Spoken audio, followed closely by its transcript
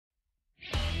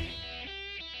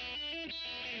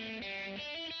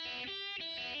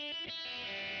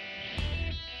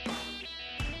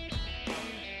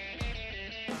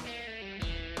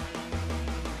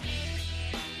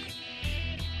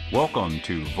Welcome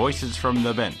to Voices from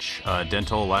the Bench, a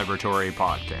dental laboratory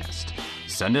podcast.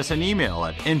 Send us an email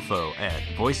at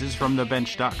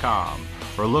info@voicesfromthebench.com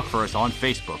or look for us on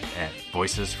Facebook at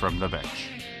Voices from the Bench.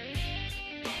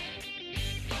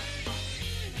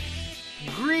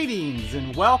 Greetings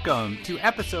and welcome to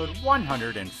episode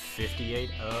 158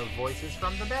 of Voices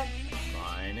from the Bench.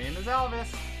 My name is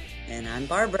Elvis. And I'm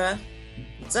Barbara.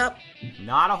 What's up?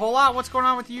 Not a whole lot. What's going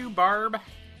on with you, Barb?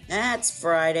 It's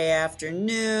Friday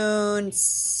afternoon.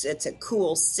 It's a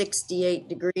cool 68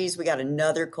 degrees. We got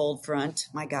another cold front.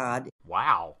 My God.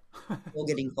 Wow. We're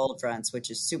getting cold fronts,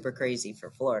 which is super crazy for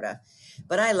Florida.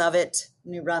 But I love it.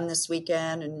 We run this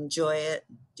weekend and enjoy it.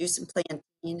 Do some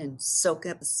planting and soak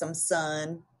up some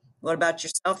sun. What about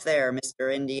yourself there,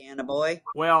 Mr. Indiana boy?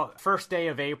 Well, first day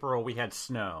of April, we had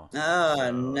snow. Oh,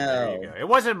 so, no. There you go. It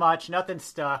wasn't much. Nothing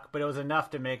stuck, but it was enough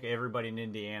to make everybody in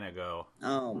Indiana go,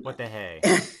 oh, what the hey?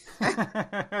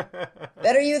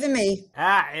 Better you than me.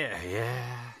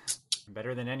 Yeah.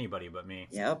 Better than anybody but me.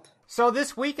 Yep. So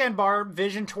this weekend, Barb,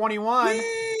 Vision 21,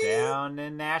 Yay! down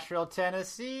in Nashville,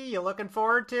 Tennessee. You looking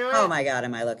forward to it? Oh my God,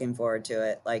 am I looking forward to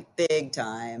it. Like, big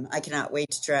time. I cannot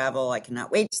wait to travel. I cannot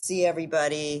wait to see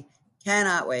everybody.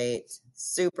 Cannot wait.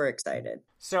 Super excited.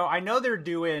 So I know they're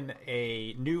doing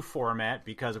a new format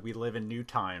because we live in new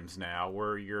times now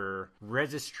where your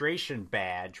registration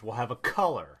badge will have a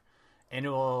color. And it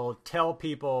will tell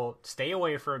people, stay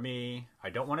away from me. I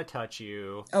don't want to touch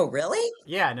you. Oh, really?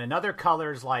 Yeah, and another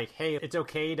color's like, hey, it's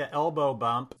okay to elbow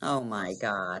bump. Oh, my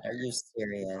God. Are you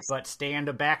serious? But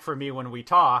stand back from me when we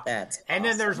talk. That's awesome. And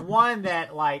then there's one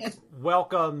that, like,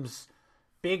 welcomes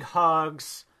big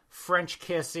hugs, French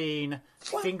kissing,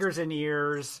 fingers in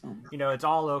ears. You know, it's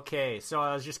all okay. So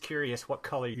I was just curious what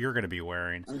color you're going to be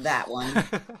wearing. That one.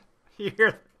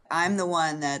 You're... I'm the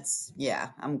one that's,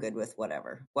 I'm good with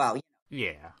whatever. Well,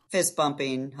 yeah. Fist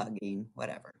bumping, hugging,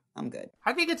 whatever. I'm good.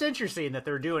 I think it's interesting that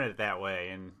they're doing it that way.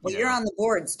 And well, you're on the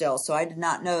board still, so I did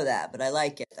not know that, but I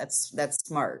like it. That's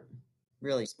smart.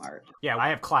 Really smart. Yeah, I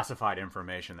have classified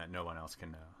information that no one else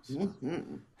can know. So.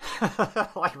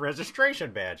 Mm-hmm. Like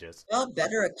registration badges. Well,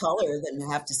 better a color than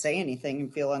have to say anything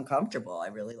and feel uncomfortable. I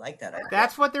really like that idea.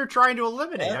 That's what they're trying to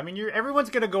eliminate. Yep. I mean, everyone's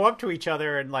going to go up to each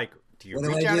other and like, do you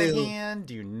reach out a hand?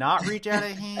 Do you not reach out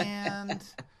a hand?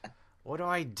 What do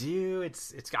I do?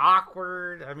 It's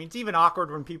awkward. I mean, it's even awkward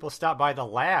when people stop by the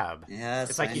lab. Yes,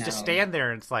 it's like I you know. just stand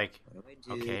there and it's like, what do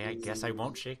I do? okay, I guess I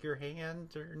won't shake your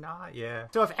hand or not. Yeah.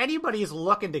 So if anybody's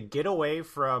looking to get away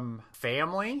from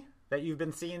family that you've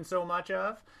been seeing so much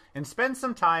of and spend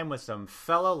some time with some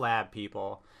fellow lab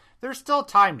people, there's still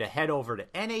time to head over to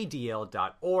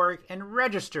nadl.org and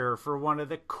register for one of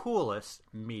the coolest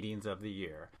meetings of the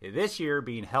year. This year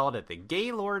being held at the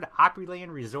Gaylord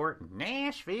Opryland Resort in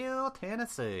Nashville,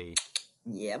 Tennessee.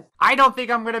 Yep. I don't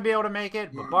think I'm going to be able to make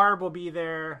it, but Barb will be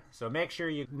there. So make sure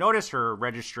you notice her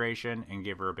registration and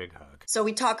give her a big hug. So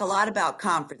we talk a lot about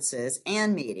conferences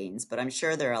and meetings, but I'm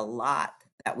sure there are a lot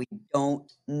that we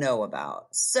don't know about.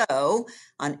 So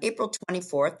on April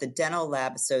 24th, the Dental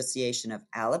Lab Association of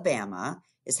Alabama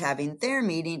is having their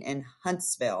meeting in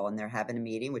Huntsville, and they're having a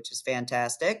meeting, which is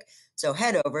fantastic. So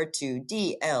head over to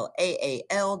DLAAL.org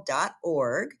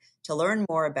to learn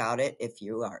more about it if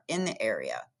you are in the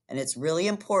area. And it's really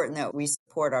important that we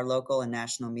support our local and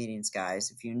national meetings,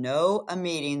 guys. If you know a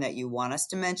meeting that you want us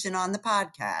to mention on the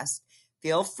podcast,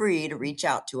 feel free to reach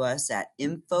out to us at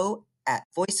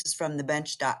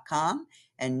info@voicesfromthebench.com,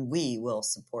 and we will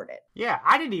support it. Yeah,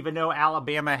 I didn't even know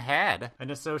Alabama had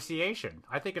an association.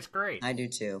 I think it's great. I do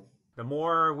too. The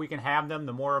more we can have them,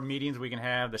 the more meetings we can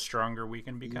have, the stronger we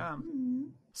can become. Mm-hmm.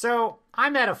 So,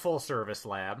 I'm at a full-service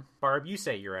lab. Barb, you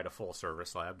say you're at a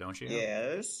full-service lab, don't you?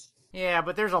 Yes. Yeah,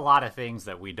 but there's a lot of things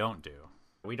that we don't do.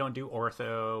 We don't do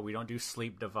ortho, we don't do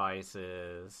sleep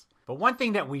devices. But one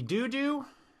thing that we do,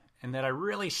 and that I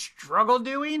really struggle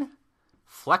doing,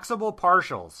 flexible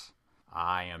partials.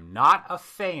 I am not a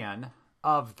fan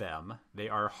of them. They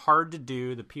are hard to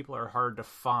do. The people are hard to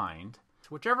find.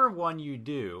 Whichever one you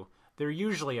do, they're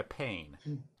usually a pain.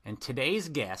 And today's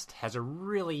guest has a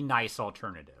really nice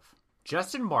alternative.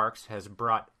 Justin Marks has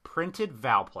brought printed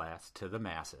Valplast to the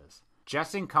masses.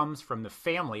 Justin comes from the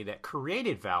family that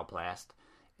created Valplast,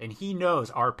 and he knows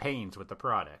our pains with the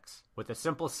products. With a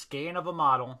simple scan of a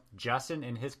model, Justin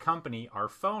and his company,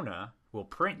 Arfona, will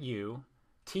print you,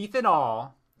 teeth and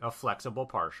all, a flexible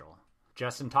partial.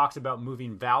 Justin talks about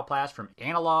moving Valplast from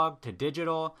analog to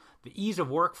digital, the ease of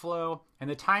workflow, and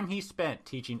the time he spent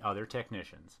teaching other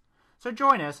technicians. So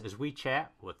join us as we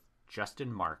chat with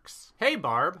Justin Marks. Hey,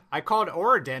 Barb. I called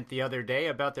Oradent the other day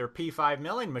about their P5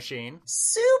 milling machine.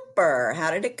 Super!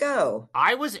 How did it go?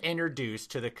 I was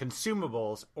introduced to the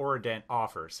consumables Oradent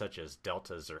offers, such as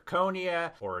Delta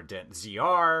Zirconia, Oradent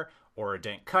ZR,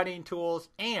 Oradent cutting tools,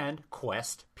 and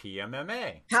Quest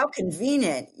PMMA. How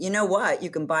convenient. You know what? You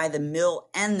can buy the mill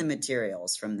and the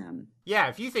materials from them. Yeah,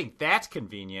 if you think that's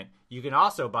convenient, you can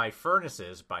also buy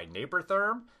furnaces by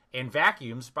Napertherm and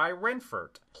vacuums by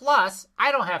Renfert. Plus,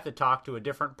 I don't have to talk to a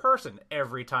different person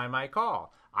every time I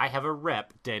call. I have a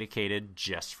rep dedicated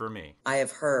just for me. I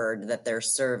have heard that their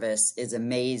service is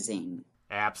amazing.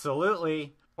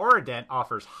 Absolutely. Oradent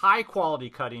offers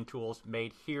high-quality cutting tools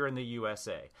made here in the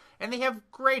USA, and they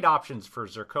have great options for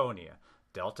zirconia.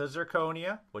 Delta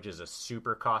Zirconia, which is a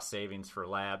super cost savings for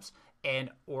labs, and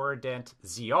Oradent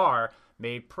ZR,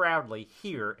 made proudly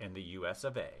here in the US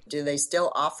of A. Do they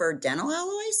still offer dental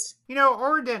alloys? You know,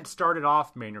 Oradent started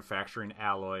off manufacturing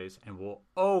alloys and will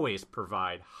always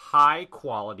provide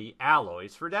high-quality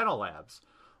alloys for dental labs.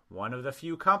 One of the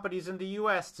few companies in the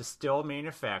U.S. to still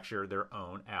manufacture their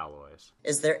own alloys.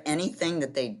 Is there anything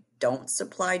that they don't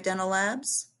supply dental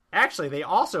labs? Actually, they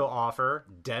also offer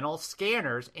dental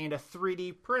scanners and a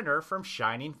 3D printer from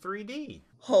Shining 3D.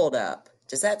 Hold up.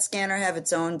 Does that scanner have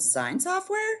its own design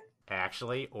software?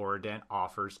 Actually, Oradent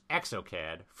offers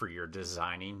exocad for your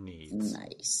designing needs.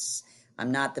 Nice.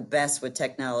 I'm not the best with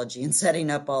technology and setting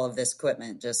up all of this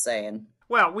equipment, just saying.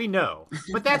 Well, we know,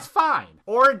 but that's fine.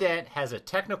 Oradent has a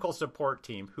technical support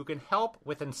team who can help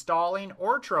with installing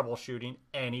or troubleshooting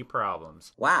any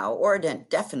problems. Wow, Oradent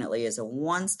definitely is a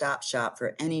one-stop shop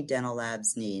for any dental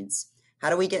lab's needs. How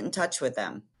do we get in touch with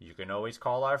them? You can always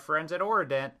call our friends at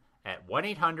Oradent at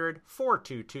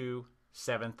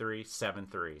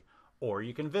 1-800-422-7373. Or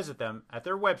you can visit them at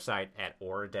their website at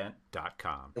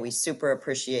oradent.com. We super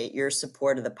appreciate your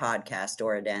support of the podcast,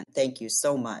 Oradent. Thank you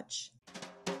so much.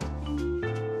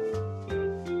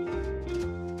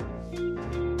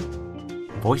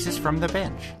 Voices from the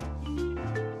Bench.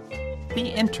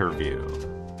 The interview.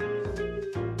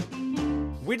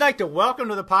 We'd like to welcome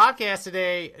to the podcast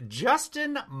today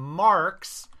Justin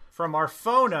Marks from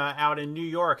Arfona out in New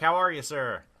York. How are you,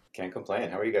 sir? Can't complain.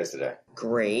 How are you guys today?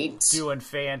 Great. Doing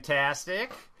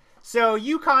fantastic. So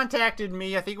you contacted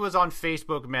me, I think it was on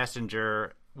Facebook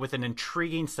Messenger, with an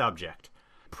intriguing subject.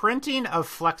 Printing of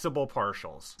flexible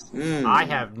partials. I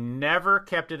have never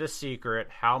kept it a secret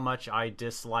how much I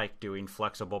dislike doing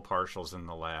flexible partials in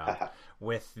the lab.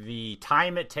 With the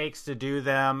time it takes to do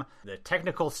them, the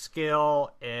technical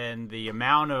skill, and the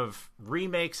amount of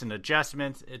remakes and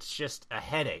adjustments, it's just a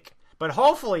headache. But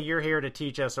hopefully you're here to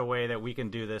teach us a way that we can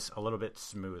do this a little bit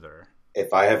smoother.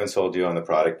 If I haven't sold you on the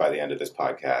product by the end of this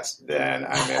podcast, then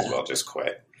I may as well just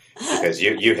quit. Because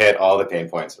you hit all the pain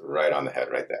points right on the head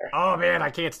right there. Oh, man, I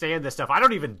can't stand this stuff. I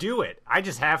don't even do it. I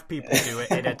just have people do it,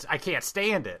 and I can't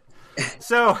stand it.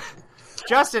 So,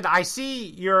 Justin, I see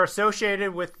you're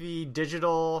associated with the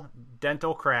Digital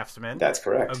Dental Craftsmen. That's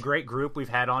correct. A great group we've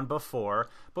had on before.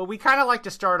 But we kind of like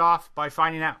to start off by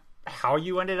finding out how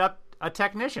you ended up a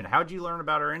technician. How'd you learn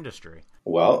about our industry?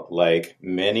 Well, like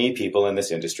many people in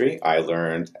this industry, I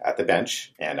learned at the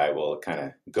bench, and I will kind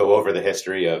of go over the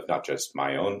history of not just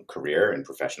my own career and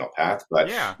professional path,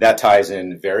 but that ties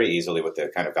in very easily with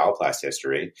the kind of Valplast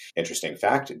history. Interesting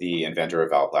fact, the inventor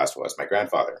of Valplast was my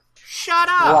grandfather. Shut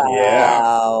up! Wow.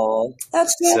 Yeah.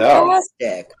 That's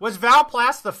fantastic. Was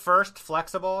Valplast the first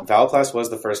flexible? Valplast was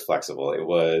the first flexible. It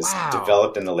was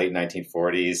developed in the late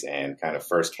 1940s and kind of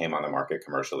first came on the market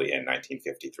commercially in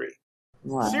 1953.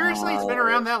 Wow. Seriously? It's been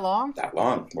around that long? That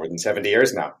long. More than 70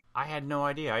 years now. I had no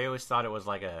idea. I always thought it was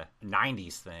like a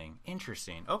 90s thing.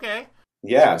 Interesting. Okay.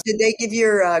 Yeah. Did they give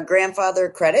your grandfather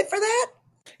credit for that?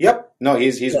 Yep. No,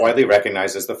 he's widely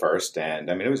recognized as the first. And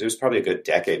I mean, it was probably a good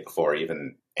decade before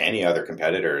even any other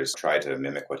competitors tried to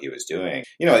mimic what he was doing.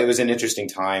 You know, it was an interesting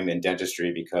time in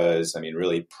dentistry because, I mean,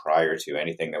 really prior to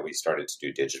anything that we started to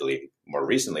do digitally more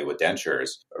recently with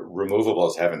dentures,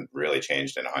 removables haven't really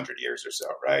changed in 100 years or so,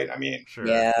 right? I mean,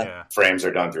 Yeah. frames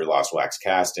are done through lost wax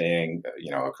casting,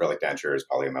 acrylic dentures,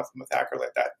 polymethyl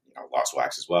methacrylate, that, lost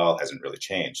wax as well hasn't really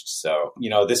changed. So,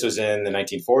 this was in the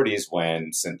 1940s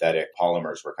when synthetic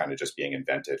polymers were kind of just being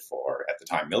invented for, at the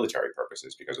time, military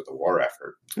purposes because of the war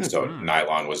effort. Mm-hmm. So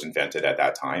nylon was invented at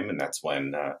that time. And that's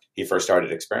when he first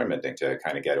started experimenting to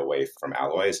kind of get away from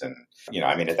alloys. And,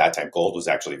 at that time, gold was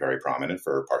actually very prominent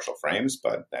for partial frames,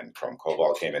 but then chrome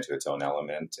cobalt came into its own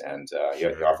element and he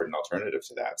offered an alternative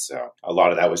to that. So a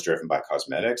lot of that was driven by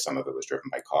cosmetics. Some of it was driven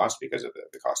by cost because of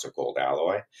the cost of gold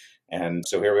alloy. And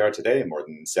so here we are today, more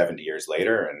than 70 years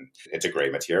later, and it's a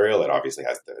great material. It obviously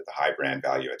has the high brand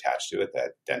value attached to it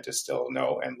that dentists still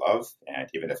know and love. And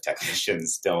even if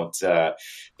technicians don't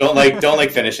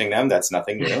like finishing them, that's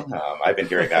nothing new. I've been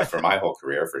hearing that for my whole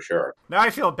career, for sure. Now I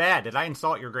feel bad. Did I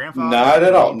insult your grandfather? Not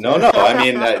at all. No. I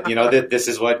mean, this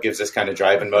is what gives us kind of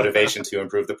drive and motivation to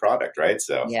improve the product, right?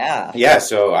 So yeah.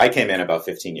 So I came in about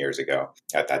 15 years ago.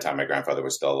 At that time, my grandfather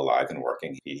was still alive and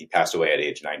working. He passed away at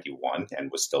age 91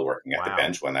 and was still working at the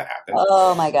bench when that happened.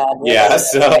 Oh my God! Really? Yeah,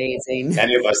 so amazing.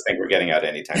 Any of us think we're getting out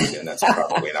anytime soon. That's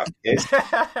probably not the case.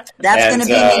 That's going to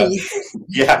be me.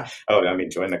 Yeah. Oh, I mean,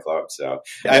 join the club. So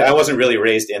I wasn't really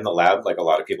raised in the lab like a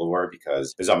lot of people were,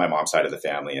 because it was on my mom's side of the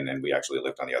family, and then we actually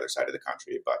lived on the other side of the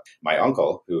country. But my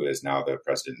uncle, who is now the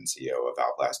president and CEO of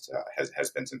Valplast, has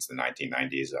been since the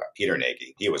 1990s. Peter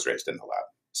Nagy. He was raised in the lab.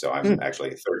 So I'm actually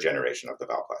a third generation of the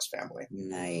Valplast family.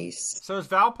 Nice. So is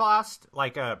Valplast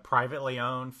like a privately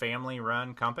owned,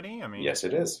 family-run company? I mean, yes,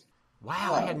 it is.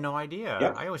 Wow, I had no idea.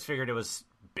 Yeah. I always figured it was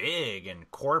big and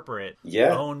corporate,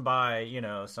 yeah, owned by,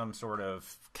 some sort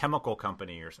of chemical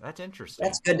company or something. That's interesting.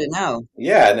 That's good to know.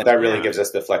 Yeah, and that really gives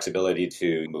us the flexibility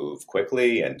to move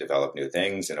quickly and develop new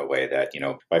things in a way that,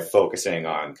 by focusing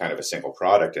on kind of a single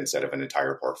product instead of an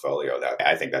entire portfolio, that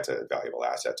I think that's a valuable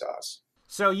asset to us.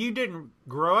 So you didn't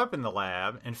grow up in the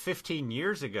lab, and 15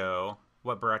 years ago,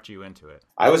 what brought you into it?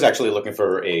 I was actually looking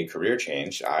for a career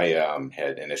change. I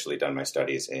had initially done my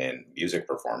studies in music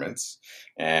performance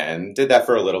and did that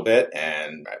for a little bit.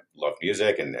 And I love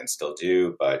music and still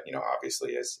do. But,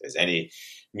 obviously, as any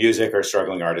music or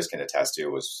struggling artist can attest to,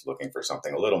 was looking for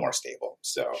something a little more stable.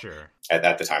 So sure.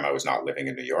 At the time, I was not living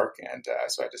in New York. And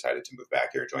so I decided to move back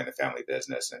here, join the family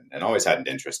business, and always had an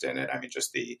interest in it. I mean,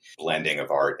 just the blending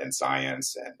of art and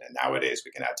science. And nowadays,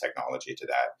 we can add technology to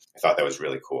that. I thought that was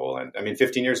really cool. And I mean,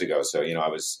 15 years ago. So,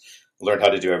 I learned how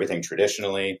to do everything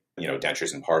traditionally,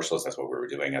 dentures and partials. That's what we were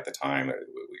doing at the time.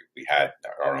 We had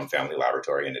our own family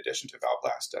laboratory in addition to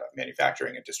Valplast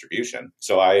manufacturing and distribution.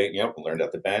 So I, learned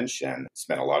at the bench and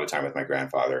spent a lot of time with my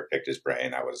grandfather, picked his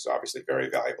brain. That was obviously very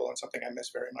valuable and something I miss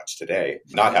very much today.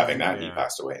 Not having that, he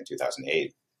passed away in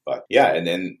 2008. But yeah,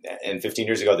 and 15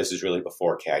 years ago, this is really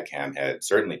before CAD/CAM had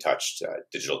certainly touched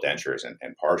digital dentures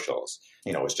and partials.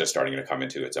 It was just starting to come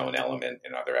into its own element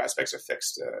in other aspects of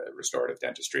fixed restorative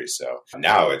dentistry. So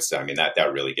now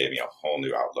that really gave me a whole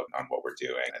new outlook on what we're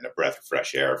doing and a breath of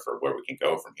fresh air for where we can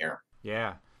go from here.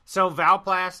 Yeah. So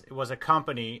Valplast was a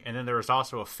company, and then there was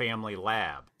also a family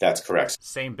lab. That's correct.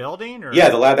 Same building? Or? Yeah,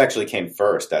 the lab actually came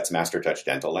first. That's Master Touch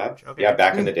Dental Lab. Okay. Yeah,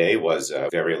 back in the day was a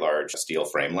very large steel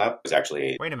frame lab. It was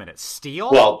actually... Wait a minute,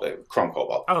 steel? Well, chrome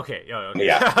cobalt. Okay. Yeah,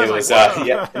 it was...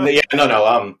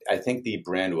 No. I think the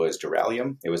brand was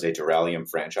Duralium. It was a Duralium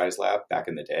franchise lab back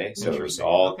in the day. So it was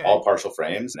all partial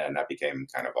frames, and then that became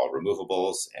kind of all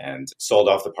removables and sold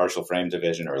off the partial frame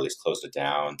division, or at least closed it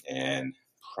down, and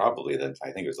probably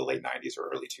I think it was the late 90s or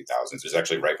early 2000s. It was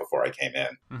actually right before I came in.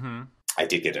 Mm-hmm. I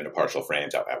did get into partial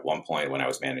frames at one point when I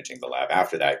was managing the lab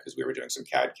after that, because we were doing some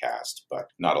CAD cast, but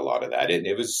not a lot of that.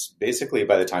 It was basically,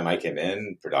 by the time I came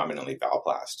in, predominantly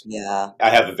Valplast. Yeah. I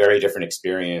have a very different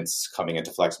experience coming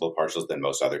into flexible partials than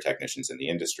most other technicians in the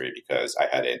industry, because I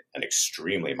had an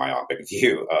extremely myopic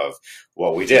view of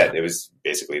what we did. It was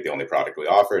basically the only product we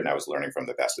offered, and I was learning from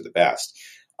the best of the best.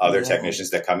 Other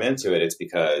technicians that come into it, it's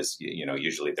because,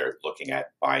 usually they're looking at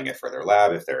buying it for their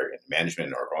lab if they're in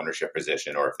management or ownership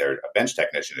position, or if they're a bench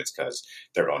technician, it's because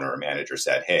their owner or manager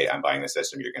said, hey, I'm buying the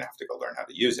system, you're going to have to go learn how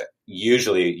to use it.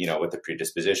 Usually, with the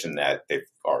predisposition that they've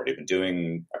already been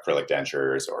doing acrylic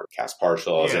dentures or cast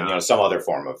partials and, some other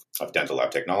form of dental lab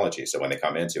technology. So when they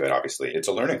come into it, obviously it's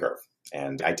a learning curve.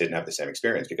 And I didn't have the same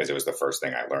experience because it was the first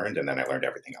thing I learned, and then I learned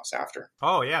everything else after.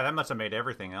 Oh, yeah, that must have made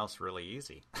everything else really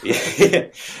easy.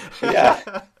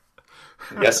 Yeah.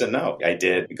 Yes and no. I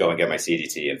did go and get my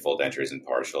CDT in full dentures and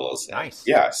partials. Nice.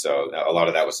 Yeah. So a lot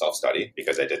of that was self-study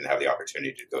because I didn't have the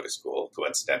opportunity to go to school.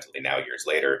 Coincidentally, now years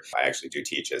later, I actually do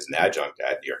teach as an adjunct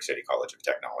at New York City College of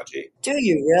Technology. Do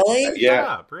you really?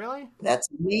 Yeah. Really? That's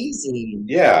amazing.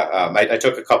 Yeah. I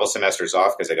took a couple semesters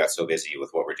off because I got so busy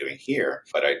with what we're doing here,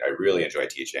 but I really enjoy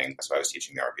teaching. So I was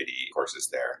teaching the RPD courses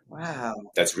there. Wow.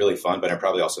 That's really fun, but I'm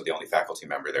probably also the only faculty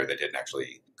member there that didn't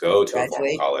actually go to a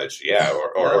formal college. Yeah.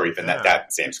 Or even that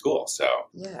same school. So,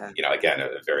 again,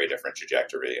 a very different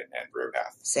trajectory and career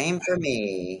path. Same for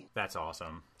me. That's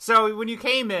awesome. So when you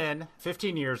came in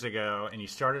 15 years ago and you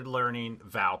started learning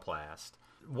Valplast,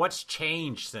 what's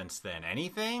changed since then?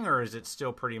 Anything? Or is it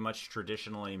still pretty much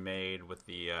traditionally made with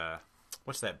the...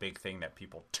 what's that big thing that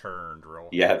people turned real?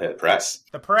 Yeah, the press.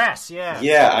 The press, yeah.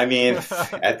 Yeah, I mean,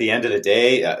 at the end of the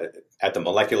day, at the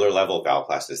molecular level,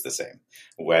 Valplast is the same.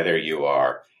 Whether you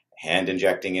are hand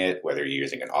injecting it, whether you're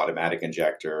using an automatic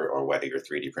injector, or whether you're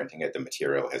 3D printing it, the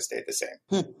material has stayed the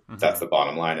same. That's the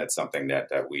bottom line. It's something that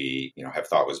we have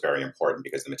thought was very important,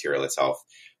 because the material itself,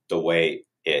 the way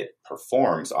it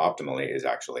performs optimally, is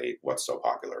actually what's so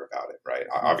popular about it, right?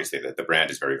 Obviously, the brand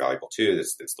is very valuable too.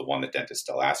 It's the one that dentists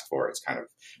still ask for. It's kind of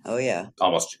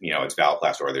almost it's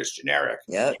Valplast, or there's generic.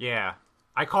 Yep. Yeah.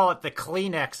 I call it the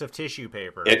Kleenex of tissue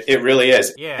paper. It really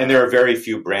is. Yeah. And there are very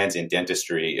few brands in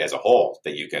dentistry as a whole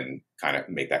that you can kind of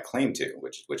make that claim to,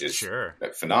 which is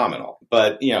phenomenal.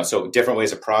 But, so different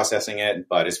ways of processing it.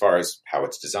 But as far as how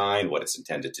it's designed, what it's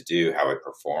intended to do, how it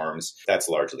performs, that's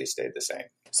largely stayed the same.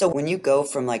 So when you go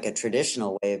from like a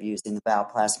traditional way of using the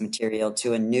Valplast material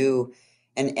to a new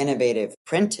and innovative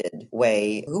printed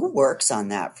way, who works on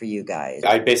that for you guys?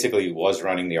 I basically was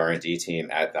running the R&D team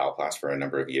at Valplast for a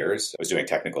number of years. I was doing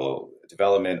technical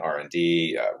development,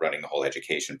 R&D, running the whole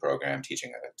education program,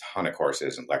 teaching a ton of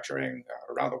courses and lecturing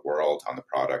around the world on the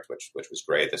product, which was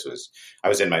great. I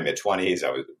was in my mid-20s.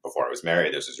 Before I was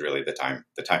married. This was really the time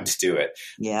to do it.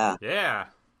 Yeah. Yeah.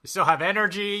 You still have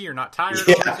energy. You're not tired.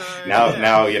 Yeah.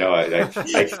 Now,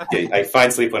 I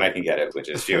find sleep when I can get it, which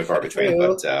is few and far between.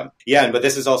 But but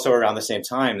this is also around the same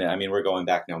time. I mean, we're going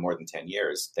back now more than 10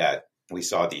 years that we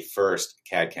saw the first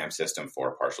CAD/CAM system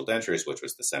for partial dentures, which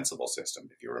was the Sensible system,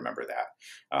 if you remember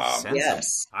that.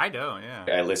 Yes. I do, yeah.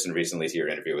 I listened recently to your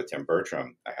interview with Tim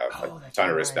Bertram. I have a ton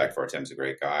of respect for Tim's a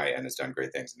great guy and has done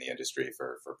great things in the industry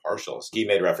for partials. He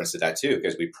made reference to that too,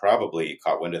 because we probably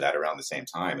caught wind of that around the same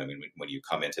time. I mean, when you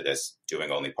come into this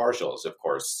doing only partials, of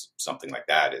course, something like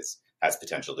that has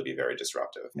potential to be very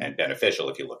disruptive and beneficial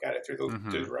if you look at it through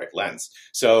the right lens.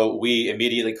 So we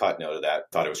immediately caught note of that,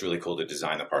 thought it was really cool to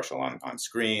design the partial on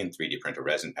screen, 3D print a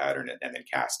resin pattern, and then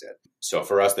cast it. So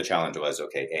for us, the challenge was,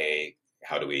 okay,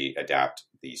 how do we adapt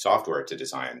the software to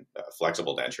design a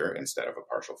flexible denture instead of a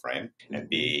partial frame? And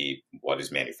B, what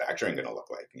is manufacturing going to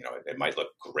look like? It might look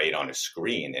great on a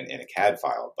screen in a CAD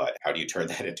file, but how do you turn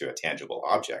that into a tangible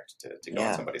object to go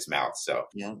in somebody's mouth? So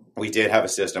we did have a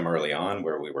system early on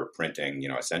where we were printing,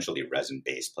 essentially resin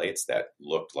base plates that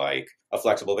looked like a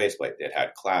flexible base plate. It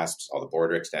had clasps, all the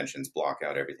border extensions, block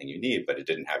out everything you need, but it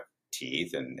didn't have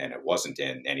teeth, and it wasn't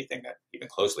in anything that even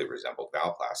closely resembled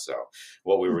Valplast. So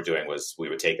what we were doing was we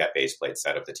would take that base plate,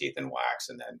 set up the teeth in wax,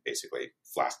 and then basically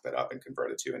flask that up and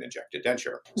convert it to an injected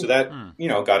denture. So that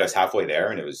got us halfway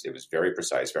there, and it was very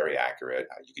precise, very accurate.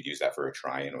 You could use that for a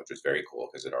try-in, which was very cool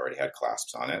because it already had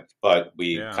clasps on it. But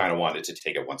we kind of wanted to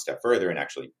take it one step further and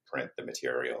actually print the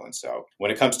material. And so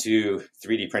when it comes to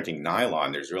 3D printing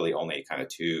nylon, there's really only kind of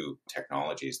two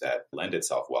technologies that lend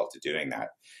itself well to doing that.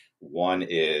 One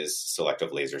is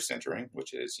selective laser sintering,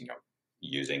 which is,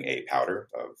 using a powder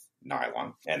of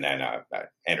nylon, and then an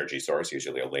energy source,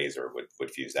 usually a laser, would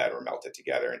fuse that or melt it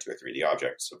together into a 3D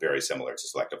object. So very similar to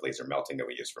selective laser melting that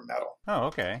we use for metal. Oh,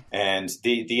 okay. And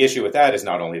the issue with that is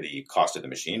not only the cost of the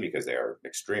machine, because they are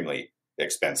extremely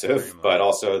expensive, but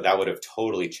also that would have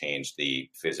totally changed the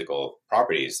physical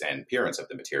properties and appearance of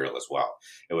the material as well.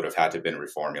 It would have had to have been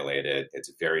reformulated.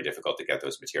 It's very difficult to get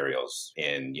those materials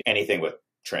in anything with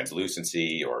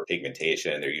translucency or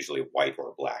pigmentation. They're usually white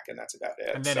or black, and that's about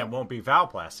it. And then it won't be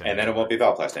Valplast anymore. And then it won't be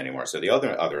Valplast anymore. So the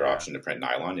other option to print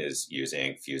nylon is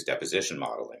using fused deposition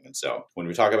modeling. And so when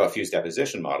we talk about fused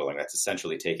deposition modeling, that's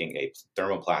essentially taking a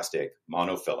thermoplastic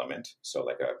monofilament, so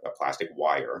like a plastic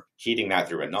wire, heating that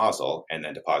through a nozzle, and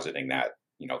then depositing that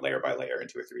layer by layer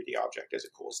into a 3D object as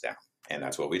it cools down. And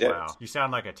that's what we did. Wow. You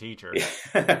sound like a teacher.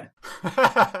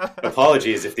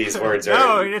 Apologies if these words are...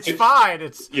 No, it's fine.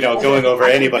 It's going over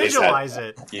anybody's visualize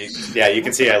head. It. You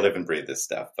can see I live and breathe this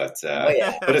stuff. But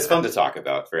but it's fun to talk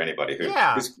about for anybody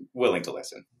who's willing to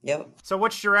listen. Yep. So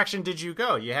which direction did you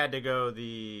go? You had to go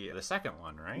the second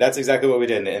one, right? That's exactly what we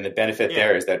did. And the benefit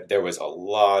there is that there was a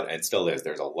lot, and still is,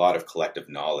 there's a lot of collective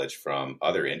knowledge from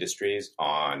other industries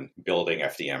on building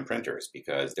FDM printers,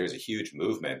 because there's a huge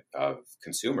movement of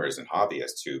consumers and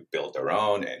hobbyists who build their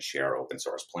own and share open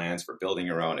source plans for building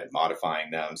your own and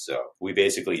modifying them. So we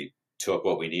basically took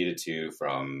what we needed to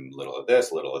from little of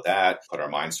this, little of that, put our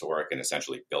minds to work, and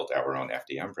essentially built our own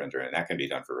FDM printer. And that can be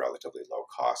done for relatively low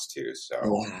cost too.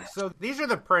 So these are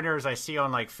the printers I see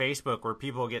on like Facebook where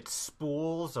people get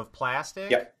spools of plastic.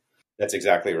 Yep. That's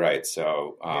exactly right.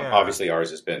 So obviously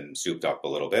ours has been souped up a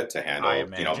little bit to handle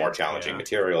more challenging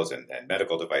materials and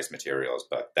medical device materials,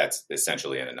 but that's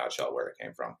essentially in a nutshell where it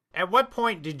came from. At what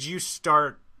point did you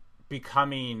start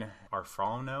becoming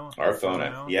Arfono?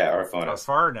 Arfona. Yeah, Arfona.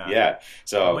 Arfona. Yeah.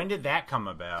 So when did that come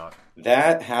about?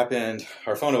 that happened.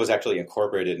 Arfona was actually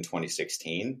incorporated in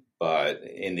 2016, but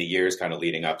in the years kind of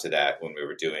leading up to that, when we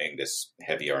were doing this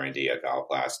heavy R&D at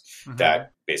Valplast,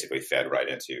 that basically fed right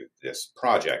into this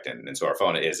project. And so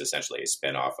Arfona is essentially a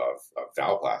spin-off of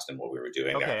Valplast and what we were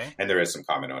doing there. And there is some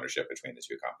common ownership between the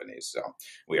two companies. So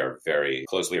we are very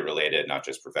closely related, not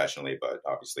just professionally, but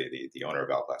obviously the owner of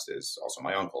Valplast is also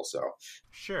my uncle. So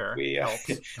we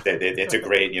it's a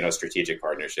great, strategic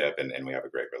partnership, and we have a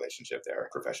great relationship there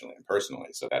professionally and personally.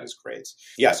 So that is great.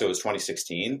 Yeah, so it was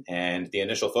 2016, and the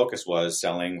initial focus was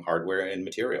selling hardware and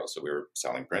materials. So we were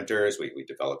selling printers. We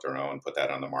developed our own, put that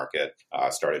on the market,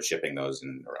 started shipping those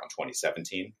in around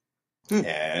 2017.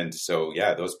 And so,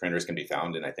 yeah, those printers can be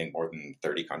found in, I think, more than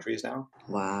 30 countries now.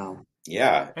 Wow.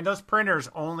 Yeah. And those printers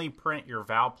only print your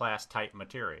Valplast type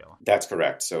material. That's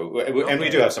correct. So, and we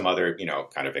do have some other,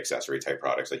 kind of accessory type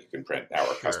products, like you can print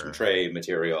our custom tray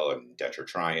material and denture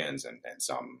try-ins and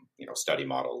some, study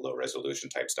model, low resolution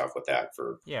type stuff with that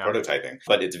for prototyping.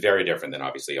 But it's very different than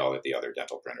obviously all of the other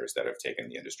dental printers that have taken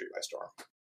the industry by storm.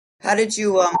 How did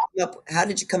you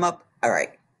come up? All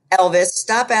right, Elvis,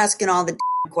 stop asking all the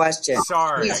questions.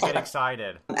 Sorry, I get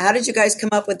excited. How did you guys come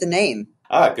up with the name?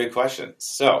 Good question.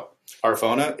 So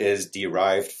Arfona is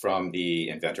derived from the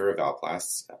inventor of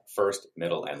Valplast's first,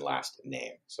 middle, and last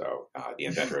name. So the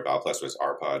inventor of Valplast was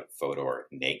Arpad Fodor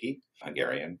Nagy,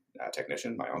 Hungarian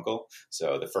technician, my uncle.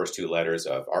 So the first two letters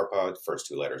of Arpad, first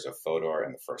two letters of Fodor,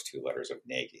 and the first two letters of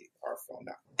Nagy,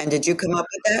 Arfona. And did you come up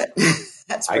with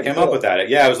that? I came up with that.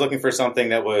 Yeah, I was looking for something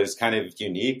that was kind of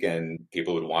unique and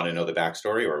people would want to know the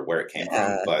backstory or where it came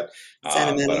from. But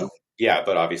sentimental.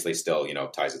 But obviously still,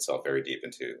 ties itself very deep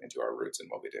into our roots and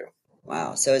what we do.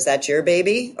 Wow. So is that your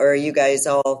baby, or are you guys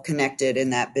all connected in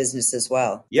that business as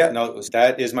well? Yeah, no,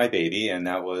 that is my baby. And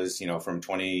that was, from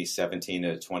 2017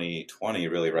 to 2020,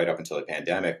 really right up until the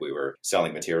pandemic, we were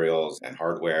selling materials and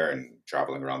hardware and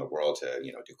traveling around the world to,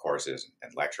 do courses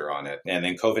and lecture on it. And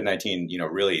then COVID-19,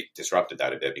 really disrupted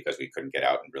that a bit because we couldn't get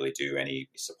out and really do any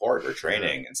support or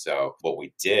training. And so what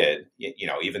we did,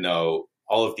 even though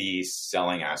all of these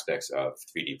selling aspects of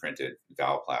 3D printed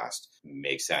Valplast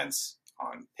make sense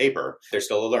on paper, there's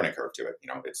still a learning curve to it.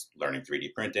 It's learning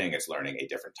 3D printing. It's learning a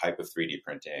different type of 3D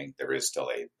printing. There is still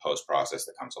a post process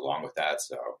that comes along with that.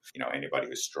 So, anybody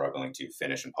who's struggling to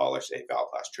finish and polish a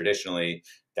Valplast traditionally,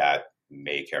 that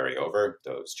may carry over.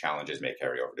 Those challenges may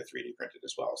carry over to 3D printed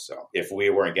as well. So if we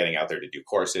weren't getting out there to do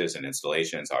courses and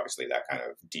installations, obviously that kind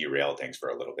of derailed things for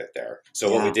a little bit there.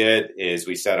 So what we did is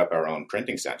we set up our own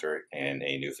printing center in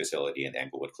a new facility in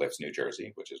Englewood Cliffs, New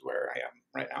Jersey, which is where I am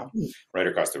right now, right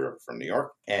across the river from New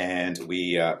York. And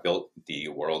we built the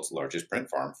world's largest print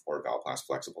farm for Valplast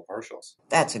flexible partials.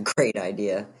 That's a great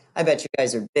idea. I bet you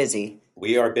guys are busy.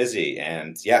 We are busy.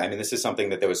 And this is something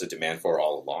that there was a demand for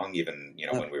all along, even,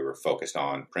 when we were focused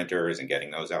on printers and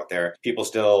getting those out there. People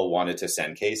still wanted to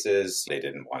send cases. They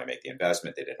didn't want to make the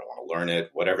investment. They didn't want to learn it,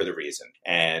 whatever the reason.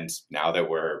 And now that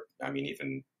we're,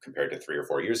 even compared to 3 or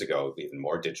 4 years ago, even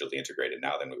more digitally integrated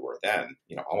now than we were then,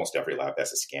 almost every lab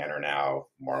has a scanner now.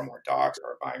 More and more docs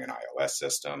are buying an iOS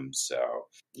system. So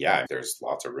there's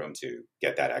lots of room to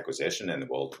get that acquisition, and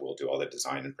we'll do all the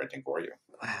design and printing for you.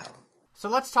 Wow. So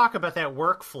let's talk about that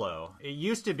workflow. It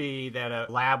used to be that a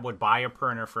lab would buy a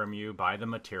printer from you, buy the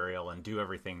material, and do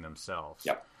everything themselves.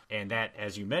 Yep. And that,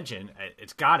 as you mentioned,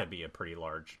 it's got to be a pretty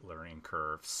large learning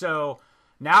curve. So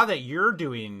now that you're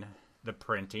doing the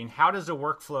printing, how does a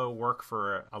workflow work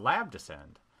for a lab to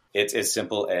send? It's as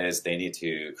simple as they need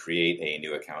to create a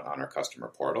new account on our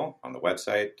customer portal on the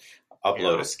website,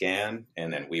 upload a scan,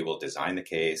 and then we will design the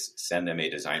case, send them a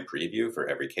design preview for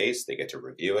every case. They get to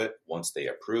review it. Once they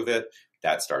approve it,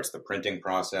 that starts the printing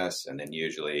process, and then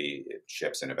usually it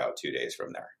ships in about 2 days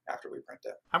from there after we print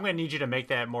it. I'm going to need you to make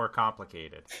that more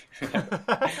complicated.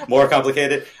 More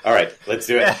complicated? All right, let's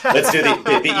do it. Let's do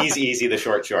the easy, the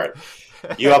short.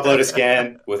 You upload a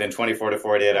scan. Within 24 to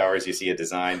 48 hours, you see a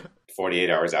design. 48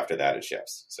 hours after that, it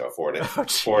ships. So 4 days,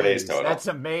 4 days total. That's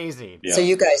amazing. Yeah. So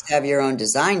you guys have your own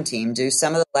design team. Do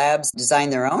some of the labs design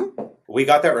their own? We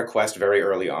got that request very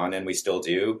early on, and we still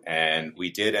do. And we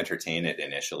did entertain it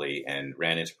initially and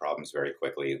ran into problems very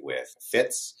quickly with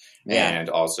fits. Yeah. And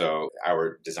also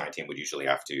our design team would usually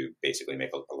have to basically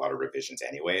make a lot of revisions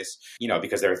anyways,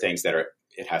 because there are things that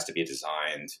it has to be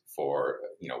designed for,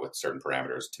 with certain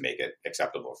parameters to make it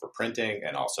acceptable for printing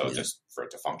and also just for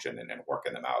it to function and work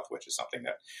in the mouth, which is something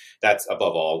that's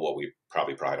above all what we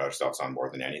probably pride ourselves on more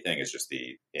than anything, is just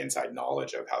the inside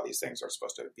knowledge of how these things are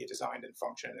supposed to be designed and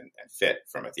function and fit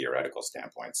from a theoretical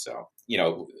standpoint. So,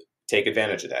 take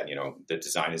advantage of that. The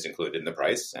design is included in the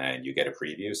price and you get a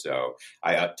preview. So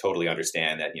I totally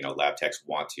understand that, lab techs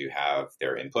want to have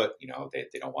their input.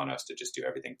 They don't want us to just do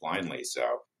everything blindly. So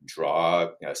draw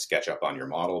a SketchUp on your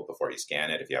model before you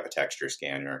scan it. If you have a texture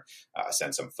scanner,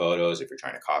 send some photos. If you're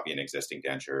trying to copy an existing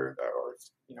denture or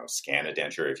scan a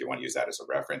denture, if you want to use that as a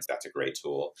reference, that's a great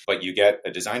tool. But you get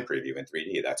a design preview in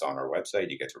 3D. That's on our website.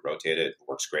 You get to rotate it. It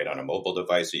works great on a mobile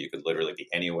device, so you could literally be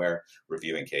anywhere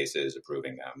reviewing cases,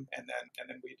 approving them, and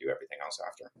then we do everything else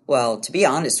after. Well, to be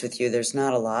honest with you, there's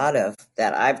not a lot of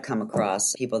that I've come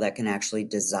across people that can actually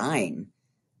design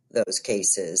those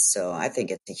cases. So I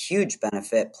think it's a huge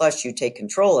benefit. Plus, you take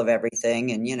control of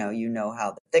everything, and you know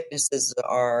how the thicknesses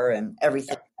are and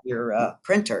everything. Your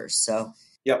printers. So.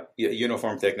 Yep.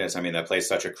 Uniform thickness. I mean, that plays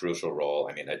such a crucial role.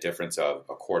 I mean, a difference of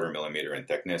a 1/4 millimeter in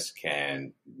thickness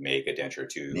can make a denture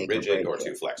too rigid or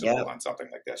too flexible on something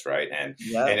like this, right? And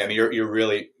I mean,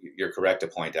 you're correct to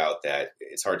point out that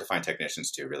it's hard to find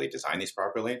technicians to really design these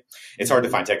properly. It's hard to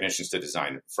find technicians to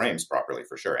design frames properly,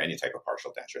 for sure. Any type of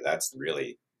partial denture, that's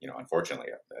really, unfortunately,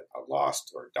 a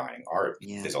lost or dying art.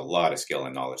 Yeah. There's a lot of skill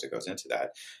and knowledge that goes into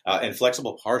that. And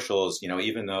flexible partials,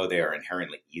 even though they are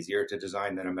inherently easier to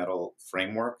design than a metal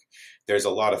framework, there's a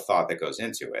lot of thought that goes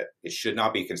into it. It should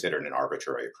not be considered an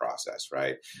arbitrary process,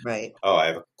 right? Right. Oh, I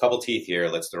have a couple teeth here.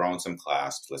 Let's throw in some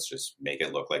clasps. Let's just make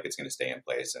it look like it's going to stay in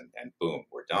place, and boom,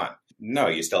 we're done. No,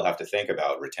 you still have to think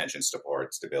about retention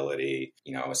support, stability,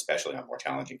 especially on more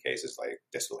challenging cases like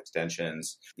distal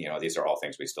extensions. These are all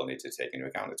things we still need to take into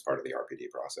account. It's part of the RPD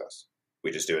process. We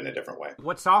just do it in a different way.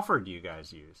 What software do you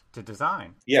guys use to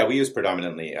design? Yeah, we use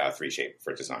predominantly 3Shape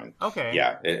for design. Okay.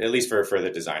 Yeah, at least for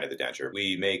the design of the denture.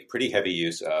 We make pretty heavy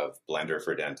use of Blender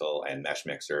for dental and Mesh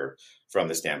Mixer from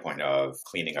the standpoint of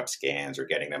cleaning up scans or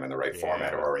getting them in the right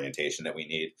format or orientation that we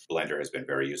need. Blender has been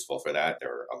very useful for that.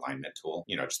 Their alignment tool,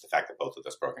 just the fact that both of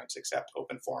those programs accept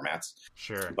open formats.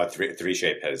 Sure. But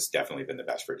 3Shape has definitely been the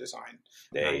best for design.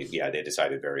 They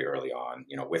decided very early on,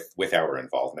 with our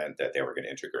involvement, that they were going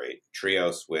to integrate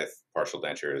Trios with partial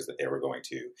dentures, that they were going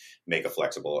to make a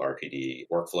flexible RPD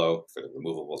workflow for the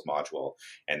removables module.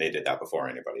 And they did that before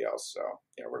anybody else. So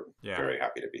we're very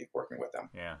happy to be working with them.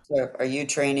 Yeah. So are you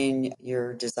training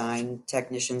your design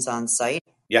technicians on site?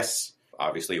 Yes.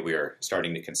 Obviously, we are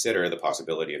starting to consider the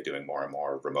possibility of doing more and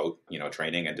more remote,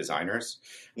 training and designers.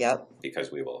 Yep.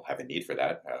 Because we will have a need for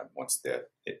that once the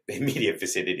immediate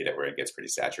vicinity that we're in gets pretty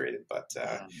saturated. But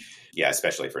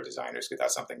especially for designers, because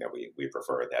that's something that we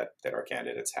prefer that our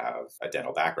candidates have a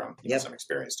dental background, some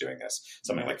experience doing this.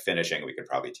 Something like finishing, we could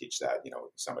probably teach that,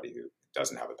 somebody who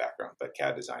doesn't have a background. But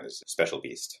CAD design is a special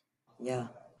beast. Yeah.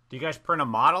 Do you guys print a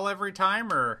model every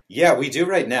time, or? Yeah, we do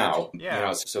right now.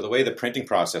 Yeah. So the way the printing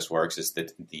process works is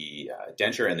that the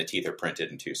denture and the teeth are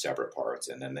printed in 2 separate parts,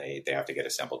 and then they have to get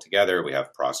assembled together. We have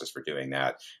a process for doing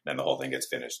that. Then the whole thing gets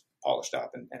finished, polished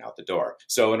up, and out the door.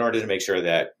 So in order to make sure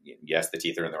that, yes, the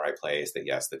teeth are in the right place, that,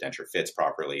 yes, the denture fits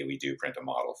properly, we do print a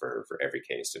model for every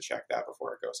case to check that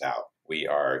before it goes out. We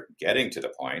are getting to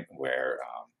the point where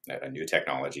a new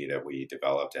technology that we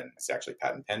developed, and it's actually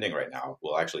patent pending right now,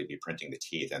 will actually be printing the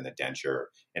teeth and the denture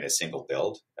in a single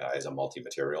build as a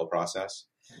multi-material process.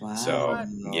 Wow.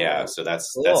 So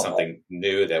that's something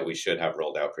new that we should have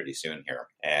rolled out pretty soon here.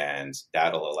 And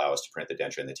that'll allow us to print the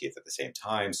denture and the teeth at the same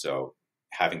time. So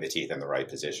having the teeth in the right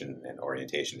position and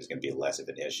orientation is going to be less of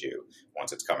an issue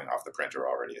once it's coming off the printer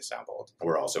already assembled.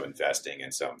 We're also investing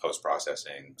in some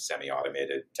post-processing,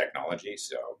 semi-automated technology.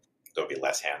 So there'll be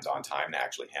less hands-on time to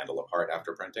actually handle a part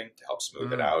after printing to help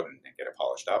smooth it out and get it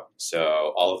polished up.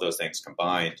 So all of those things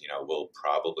combined, we'll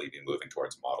probably be moving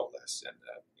towards model-less and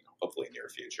hopefully near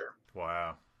future.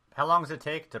 Wow. How long does it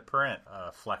take to print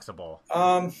flexible?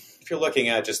 If you're looking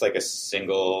at just like a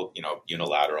single,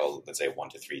 unilateral, let's say 1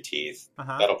 to 3 teeth,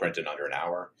 that'll print in under an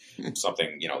hour.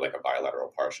 Something, like a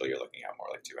bilateral partial, you're looking at more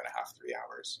like 2.5, 3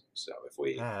 hours. So if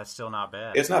we... Yeah, that's still not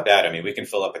bad. It's not bad. I mean, we can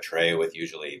fill up a tray with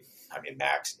usually,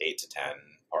 max 8 to 10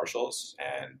 partials.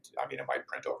 And it might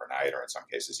print overnight or in some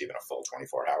cases even a full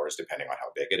 24 hours, depending on how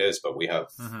big it is. But we have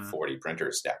 40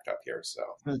 printers stacked up here. So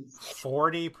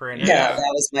 40 printers? Yeah,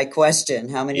 that was my question.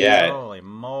 How many? Yeah. Holy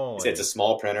moly. It's a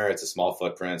small printer. It's a small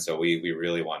footprint. So we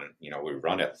really want to, we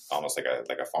run it almost like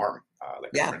a farm, a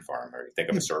print farm, or you think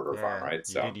of a server farm, right?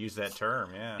 So you did use that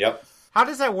term. Yeah. Yep. How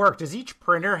does that work? Does each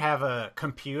printer have a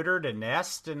computer to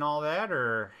nest and all that?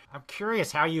 Or I'm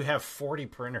curious how you have 40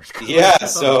 printers. Yeah,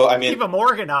 so I mean, keep them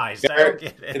organized. I don't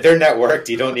get it. They're networked.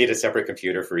 You don't need a separate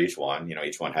computer for each one.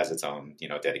 Each one has its own,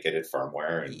 dedicated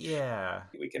firmware. And yeah.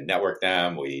 we can network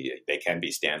them. They can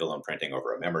be standalone printing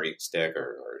over a memory stick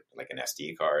or like an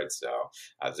SD card. So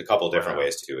there's a couple different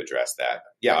ways to address that.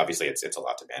 Yeah, obviously it's a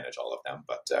lot to manage all of them,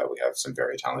 but we have some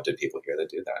very talented people here that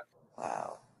do that.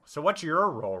 Wow. So what's your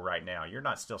role right now? You're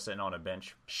not still sitting on a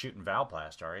bench shooting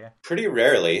Valplast, are you? Pretty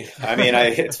rarely. I mean,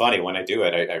 it's funny when I do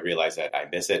it, I realize that I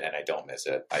miss it and I don't miss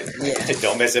it. I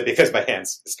don't miss it because my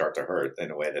hands start to hurt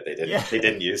in a way that they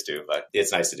didn't used to, but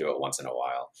it's nice to do it once in a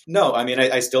while. No, I mean,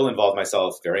 I still involve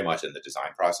myself very much in the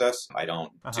design process. I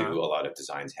don't do a lot of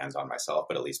designs hands-on myself,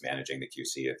 but at least managing the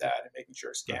QC of that and making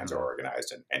sure scans are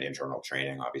organized and internal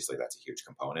training. Obviously, that's a huge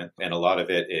component. And a lot of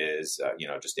it is,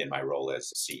 just in my role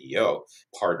as CEO,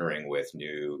 partnering with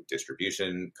new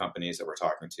distribution companies that we're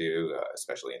talking to,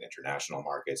 especially in international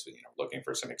markets, looking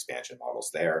for some expansion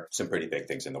models there. Some pretty big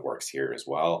things in the works here as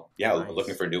well. Yeah, nice.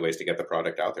 Looking for new ways to get the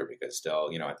product out there because still,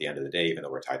 at the end of the day, even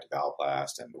though we're tied to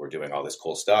Valplast and we're doing all this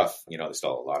cool stuff, there's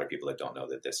still a lot of people that don't know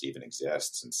that this even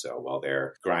exists. And so while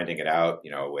they're grinding it out,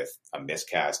 with a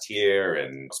miscast here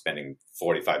and spending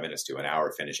 45 minutes to an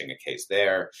hour finishing a case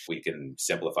there, we can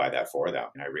simplify that for them.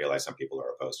 And I realize some people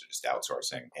are opposed to just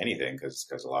outsourcing anything because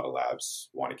a lot of labs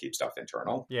want to keep stuff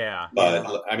internal. Yeah.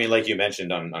 But I mean, like you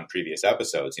mentioned on previous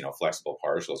episodes, flexible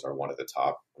partials are one of the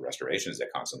top restorations that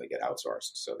constantly get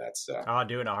outsourced. So that's... I'll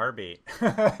do it in a heartbeat.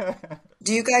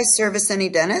 Do you guys service any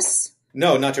dentists?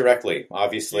 No, not directly.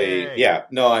 Obviously, Yay. Yeah.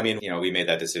 No, I mean, we made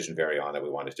that decision very on that we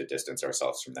wanted to distance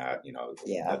ourselves from that.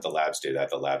 Let the labs do that.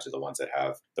 The labs are the ones that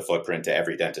have the footprint to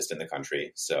every dentist in the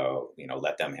country. So,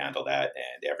 let them handle that.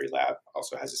 And every lab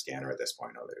also has a scanner at this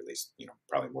point, or at least,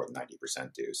 probably more than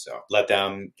 90% do. So let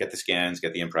them get the scans,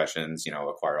 get the impressions,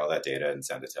 acquire all that data and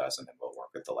send it to us. And then we'll work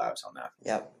with the labs on that.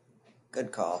 Yep.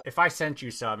 Good call. If I sent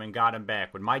you some and got them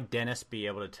back, would my dentist be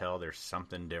able to tell there's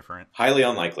something different? Highly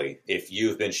unlikely. If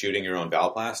you've been shooting your own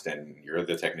Valplast and you're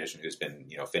the technician who's been,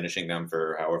 finishing them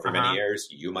for however many years,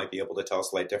 you might be able to tell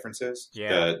slight differences.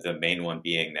 Yeah. The main one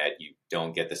being that you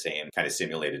don't get the same kind of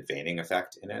simulated veining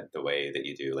effect in it, the way that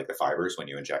you do like the fibers when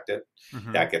you inject it.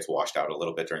 That gets washed out a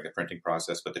little bit during the printing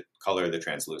process, but the color, the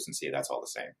translucency, that's all the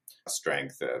same.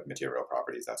 Strength, material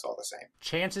properties, that's all the same.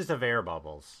 Chances of air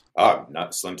bubbles?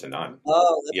 Not slim to none.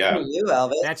 Oh, that's for you,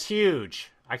 Elvis. That's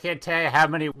huge. I can't tell you how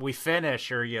many we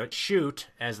finish or you shoot,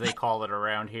 as they call it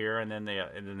around here, and then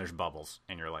there's bubbles,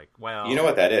 and you're like, well, you know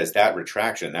what that is? That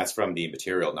retraction, that's from the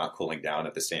material not cooling down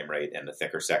at the same rate in the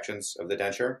thicker sections of the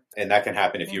denture, and that can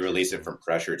happen if you release it from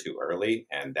pressure too early.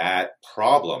 And that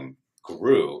problem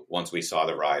grew once we saw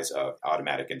the rise of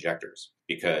automatic injectors,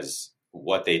 because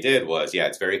what they did was,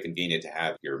 it's very convenient to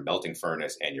have your melting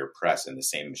furnace and your press in the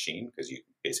same machine because you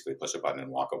basically push a button and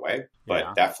walk away.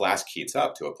 But that flask heats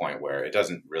up to a point where it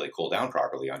doesn't really cool down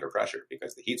properly under pressure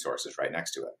because the heat source is right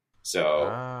next to it.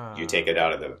 So you take it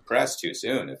out of the press too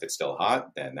soon. If it's still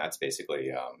hot, then that's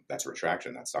basically that's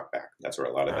retraction, that's suckback. That's where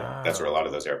a lot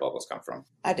of those air bubbles come from.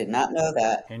 I did not know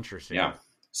that. Interesting. Yeah.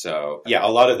 So,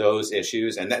 a lot of those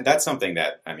issues, and that's something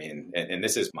that, I mean, and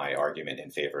this is my argument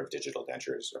in favor of digital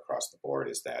dentures across the board,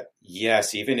 is that,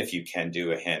 yes, even if you can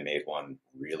do a handmade one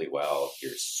really well,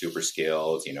 you're super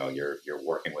skilled, you're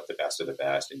working with the best of the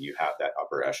best, and you have that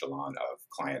upper echelon of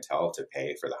clientele to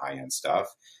pay for the high-end stuff.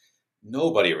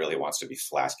 Nobody really wants to be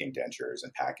flasking dentures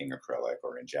and packing acrylic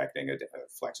or injecting a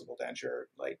flexible denture.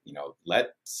 Let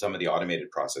some of the automated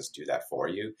process do that for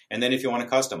you. And then if you want to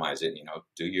customize it,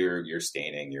 do your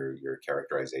staining, your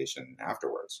characterization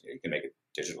afterwards. You can make a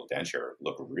digital denture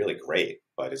look really great,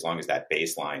 but as long as that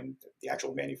baseline, the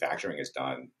actual manufacturing is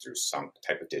done through some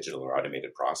type of digital or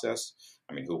automated process,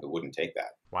 I mean, who wouldn't take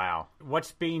that? Wow.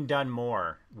 What's being done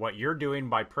more? What you're doing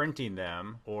by printing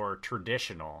them or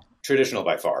traditional? Traditional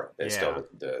by far is still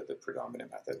the predominant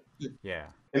method. Yeah.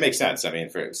 It makes sense. I mean,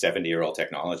 for 70-year-old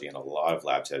technology, and a lot of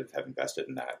labs have invested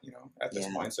in that, at this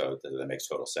point. So that makes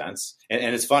total sense.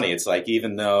 And it's funny. It's like,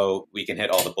 even though we can hit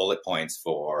all the bullet points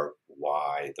for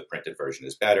why the printed version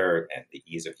is better and the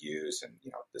ease of use and,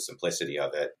 the simplicity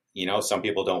of it, some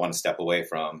people don't want to step away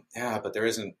from, but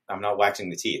I'm not waxing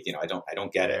the teeth. I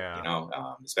don't get it,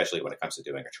 especially when it comes to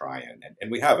doing a try-in.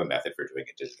 And we have a method for doing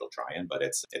a digital try-in, but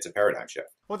it's a paradigm shift.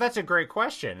 Well, that's a great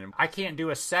question. I can't do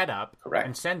a setup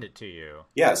and send it to you.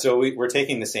 Yeah, so we're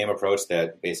taking the same approach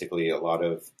that basically a lot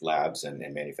of labs and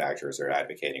manufacturers are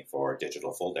advocating for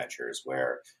digital full dentures,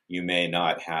 where you may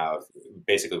not have,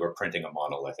 basically we're printing a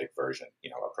monolithic version,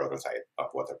 a prototype of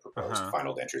what the proposed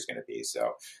final denture is going to be.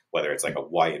 So whether it's like a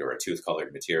white or a tooth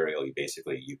colored material,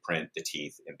 you print the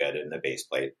teeth embedded in the base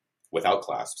plate without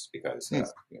clasps because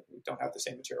we don't have the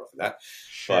same material for that.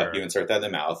 Sure. But you insert that in the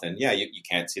mouth, and you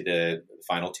can't see the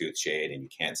final tooth shade, and you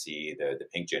can't see the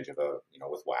pink gingiva,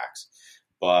 with wax.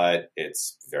 But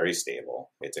it's very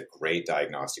stable. It's a great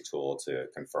diagnostic tool to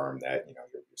confirm that,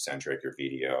 your centric, your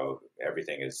VDO,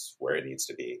 everything is where it needs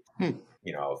to be.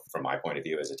 From my point of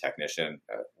view as a technician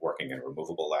working in a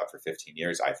removable lab for 15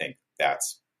 years, I think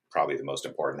that's probably the most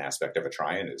important aspect of a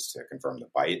try-in is to confirm the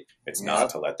bite. It's not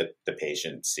to let the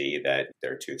patient see that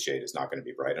their tooth shade is not going to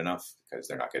be bright enough because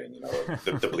they're not getting,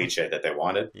 the bleach shade that they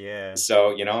wanted. Yeah.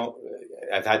 So,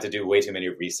 I've had to do way too many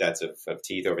resets of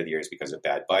teeth over the years because of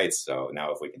bad bites. So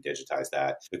now if we can digitize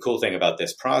that, the cool thing about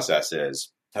this process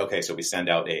is, okay, so we send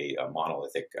out a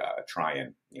monolithic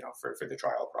try-in, for the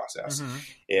trial process.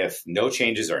 If no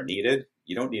changes are needed,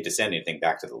 you don't need to send anything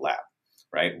back to the lab.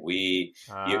 Right.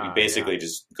 You basically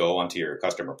just go onto your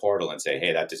customer portal and say,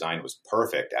 hey, that design was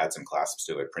perfect. Add some clasps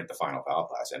to it, print the final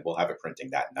Valplast, and we'll have it printing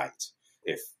that night.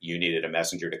 If you needed a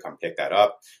messenger to come pick that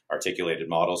up, articulated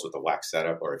models with a wax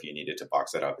setup, or if you needed to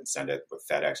box it up and send it with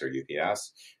FedEx or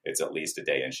UPS, it's at least a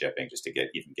day in shipping just to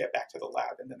get back to the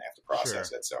lab, and then they have to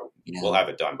process it. So we'll have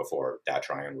it done before that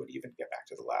try-in would even get back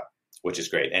to the lab, which is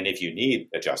great. And if you need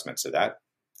adjustments to that,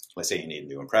 let's say you need a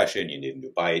new impression, you need a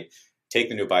new bite, take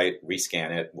the new bite,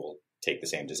 rescan it. We'll take the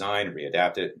same design,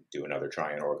 readapt it, do another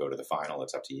try-in, or go to the final.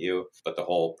 It's up to you. But the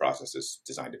whole process is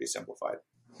designed to be simplified.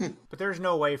 But there's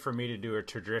no way for me to do a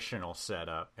traditional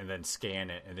setup and then scan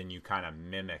it and then you kind of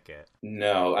mimic it.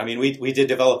 No. I mean, we did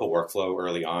develop a workflow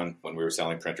early on when we were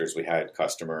selling printers. We had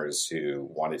customers who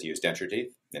wanted to use denture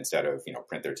teeth instead of,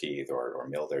 print their teeth or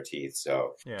mill their teeth.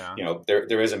 So,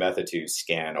 there is a method to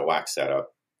scan a wax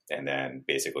setup and then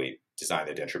basically design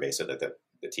the denture base so that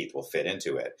the teeth will fit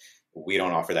into it. We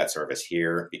don't offer that service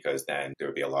here because then there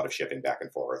would be a lot of shipping back and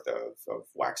forth of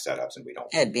wax setups, and we don't.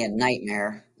 It'd be a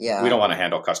nightmare. Yeah, we don't want to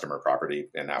handle customer property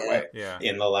in that way. Yeah.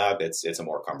 In the lab, it's a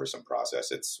more cumbersome process.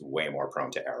 It's way more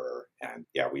prone to error, and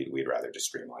we'd rather just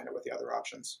streamline it with the other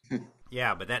options.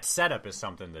 Yeah, but that setup is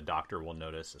something the doctor will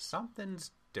notice is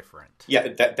something's different. Yeah,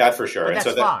 that for sure. But and that's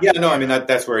so fine. I mean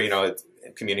that's where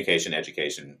communication,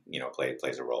 education,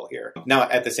 plays a role here. Now,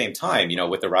 at the same time,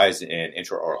 with the rise in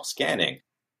intraoral scanning,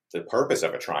 the purpose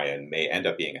of a try-in may end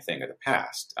up being a thing of the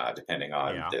past, depending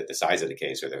on the size of the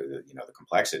case or the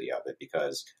complexity of it.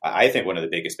 Because I think one of the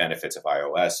biggest benefits of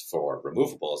iOS for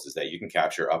removables is that you can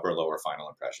capture upper, lower final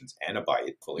impressions and a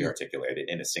bite fully articulated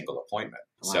in a single appointment.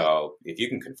 Wow. So if you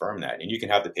can confirm that, and you can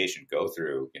have the patient go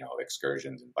through,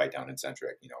 excursions and bite down and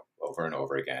centric, over and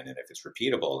over again, and if it's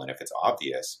repeatable and if it's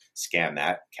obvious, scan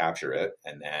that, capture it,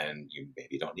 and then you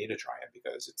maybe don't need a try-in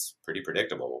because it's pretty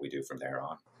predictable what we do from there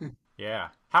on. Yeah.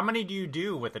 How many do you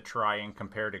do with a try-in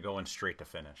compared to going straight to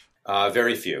finish?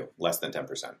 Very few, less than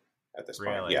 10% at this point.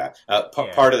 Really? Yeah.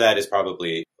 Part of that is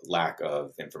probably lack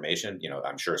of information.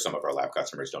 I'm sure some of our lab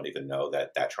customers don't even know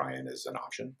that try-in is an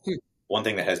option. One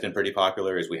thing that has been pretty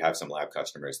popular is we have some lab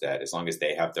customers that as long as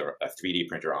they have a 3D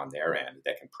printer on their end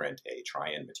that can print a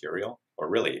try-in material, or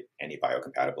really any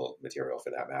biocompatible material for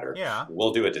that matter,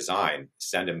 we'll do a design,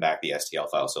 send them back the STL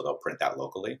file so they'll print that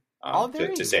locally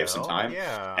to save some time.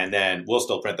 Yeah. And then we'll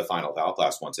still print the final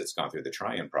Valplast once it's gone through the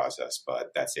try-in process,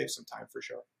 but that saves some time for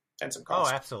sure. And some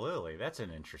cost. Oh, absolutely. That's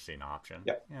an interesting option.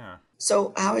 Yep. Yeah.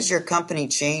 So how has your company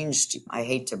changed? I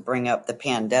hate to bring up the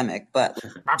pandemic, but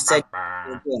you said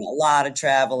you're doing a lot of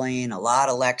traveling, a lot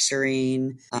of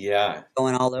lecturing,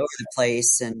 going all over the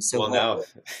place. And so now,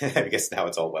 I guess now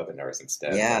it's all webinars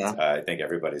instead. Yeah. But, I think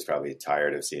everybody's probably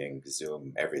tired of seeing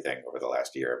Zoom everything over the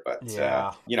last year, but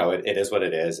it is what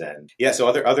it is. And so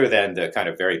other than the kind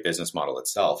of very business model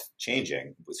itself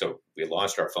changing, so we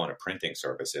launched our phone and printing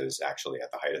services actually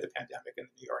at the height of the pandemic in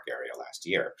the New York area last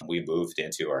year. We moved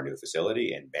into our new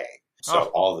facility in May. So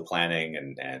all the planning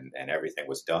and everything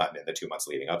was done in the 2 months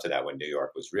leading up to that when New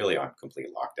York was really on complete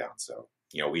lockdown. So,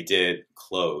 we did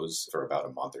close for about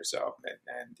a month or so,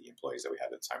 and the employees that we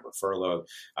had at the time were furloughed.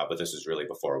 But this was really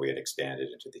before we had expanded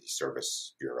into the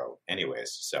service bureau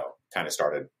anyways. So kind of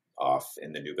started off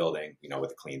in the new building,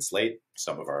 with a clean slate.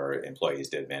 Some of our employees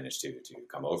did manage to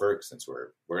come over since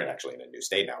we're actually in a new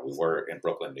state now. We were in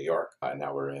Brooklyn, New York, and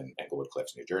now we're in Englewood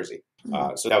Cliffs, New Jersey.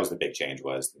 So that was the big change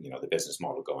was, the business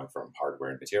model going from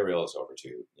hardware and materials over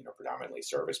to, predominantly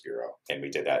service bureau. And we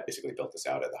did that, basically built this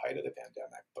out at the height of the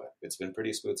pandemic, but it's been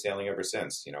pretty smooth sailing ever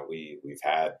since. We've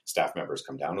had staff members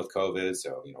come down with COVID.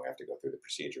 So, we have to go through the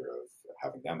procedure of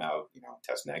having them out,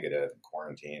 test negative and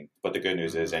quarantine. But the good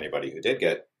news is anybody who did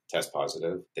get test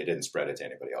positive, they didn't spread it to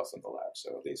anybody else in the lab.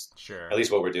 So Sure. at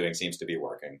least what we're doing seems to be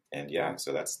working. And yeah,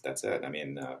 so that's it. I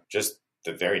mean, just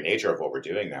the very nature of what we're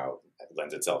doing now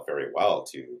lends itself very well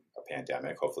to a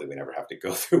pandemic. Hopefully we never have to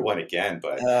go through one again,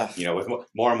 but with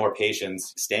more and more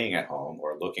patients staying at home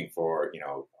or looking for,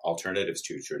 alternatives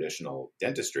to traditional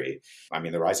dentistry. I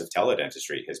mean, the rise of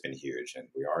teledentistry has been huge, and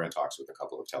we are in talks with a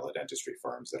couple of teledentistry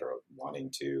firms that are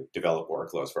wanting to develop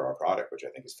workflows for our product, which I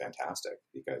think is fantastic,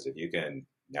 because if you can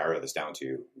narrow this down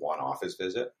to one office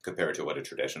visit compared to what a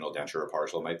traditional denture or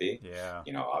partial might be,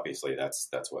 obviously that's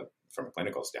what, from a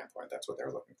clinical standpoint, that's what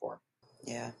they're looking for.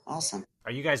 Yeah, awesome.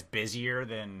 Are you guys busier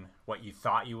than what you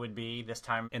thought you would be this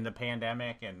time in the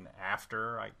pandemic and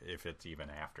after? If it's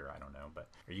even after, I don't know. But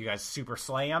are you guys super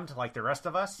slammed like the rest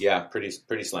of us? Yeah, pretty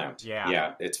slammed.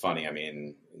 Yeah, it's funny. I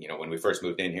mean, when we first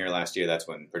moved in here last year, that's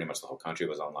when pretty much the whole country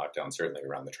was on lockdown, certainly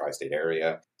around the tri-state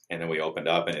area. And then we opened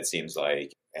up, and it seems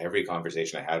like every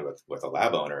conversation I had with a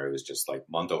lab owner, it was just like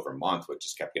month over month, which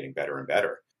just kept getting better and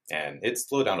better. And it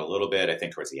slowed down a little bit, I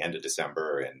think, towards the end of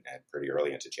December and pretty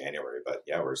early into January. But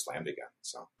yeah, we're slammed again.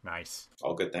 So nice.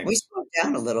 All good things. We slowed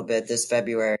down a little bit this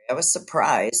February. I was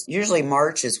surprised. Usually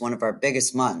March is one of our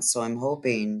biggest months. So I'm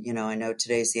hoping, I know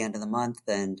today's the end of the month,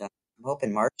 and I'm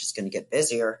hoping March is going to get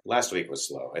busier. Last week was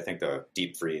slow. I think the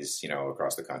deep freeze,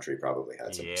 across the country probably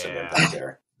had some impact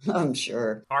there. I'm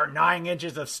sure. Our 9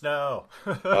 inches of snow.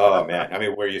 Oh, man. I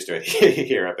mean, we're used to it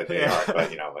here up in New York,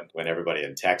 but, when everybody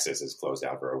in Texas is closed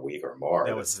down for a week or more,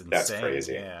 that's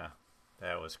crazy. Yeah,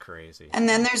 that was crazy. And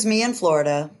then there's me in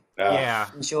Florida.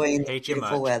 Enjoying the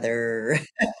beautiful weather.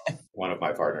 One of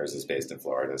my partners is based in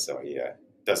Florida, so he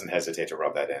doesn't hesitate to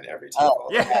rub that in every time. Oh,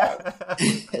 yeah.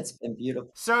 It's been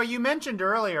beautiful. So you mentioned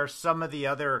earlier some of the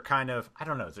other kind of, I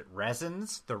don't know, is it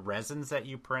resins? The resins that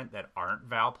you print that aren't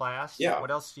Valplast? Yeah. What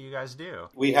else do you guys do?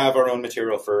 We have our own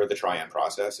material for the try-on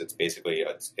process. It's basically,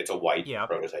 it's a white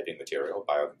prototyping material,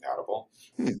 biocompatible.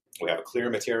 We have a clear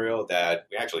material that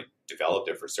we actually developed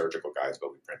it for surgical guys,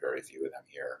 but we print very few of them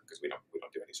here because we don't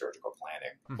do any surgical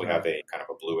planning. Mm-hmm. We have a kind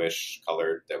of a bluish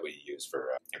color that we use for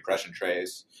impression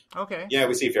trays. Okay. Yeah,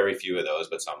 we see very few of those,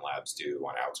 but some labs do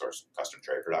want to outsource custom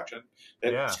tray production.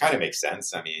 It kind of makes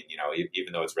sense. I mean,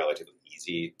 even though it's relatively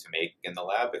easy to make in the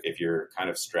lab, if you're kind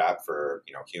of strapped for,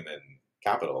 human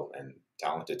capital and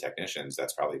talented technicians,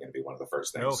 that's probably going to be one of the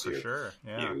first things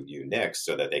you nix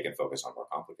so that they can focus on more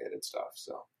complicated stuff.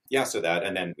 So so that,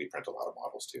 and then we print a lot of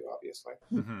models too, obviously.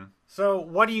 Mm-hmm. So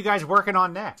what are you guys working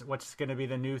on next? What's going to be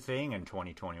the new thing in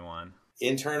 2021?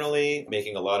 Internally,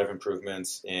 making a lot of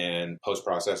improvements in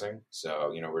post-processing.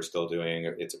 So, we're still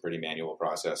doing, it's a pretty manual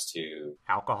process to...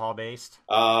 Alcohol-based?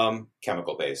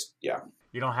 Chemical-based, yeah.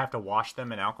 You don't have to wash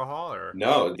them in alcohol, or?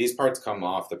 No, these parts come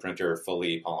off the printer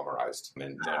fully polymerized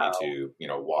and no need to,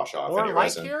 wash off any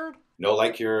resin. Light-cured? No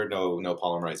light cure, no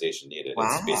polymerization needed.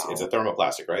 Wow. It's a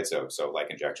thermoplastic, right? So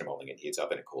like injection molding, it heats up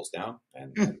and it cools down.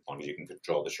 And as long as you can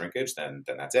control the shrinkage, then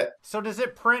that's it. So does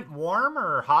it print warm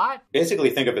or hot? Basically,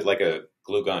 think of it like a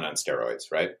glue gun on steroids,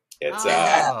 right? It's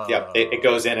it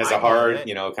goes in as a hard,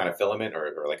 kind of filament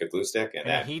or like a glue stick, and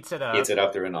then heats it up. Heats it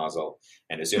up through a nozzle,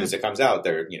 and as soon as it comes out,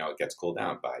 it gets cooled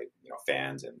down by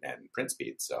fans and print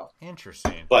speed. So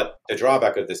interesting. But the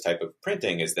drawback of this type of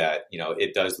printing is that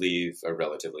it does leave a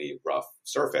relatively rough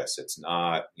surface. It's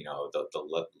not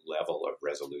the level of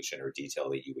resolution or detail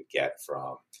that you would get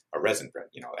from a resin print,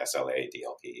 SLA,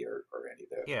 DLP, or any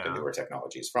of the newer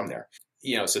technologies from there.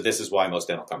 So this is why most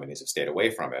dental companies have stayed away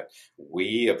from it.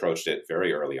 We approached it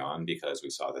very early on because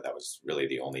we saw that was really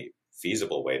the only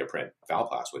feasible way to print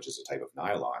Valplast, which is a type of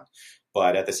nylon.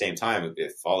 But at the same time,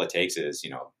 if all it takes is,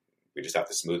 we just have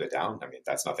to smooth it down. I mean,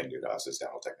 that's nothing new to us as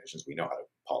dental technicians. We know how to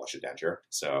polish a denture.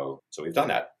 So we've done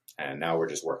that. And now we're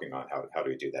just working on how do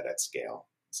we do that at scale.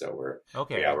 So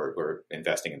we're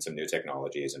investing in some new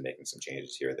technologies and making some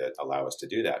changes here that allow us to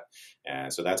do that.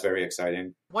 And so that's very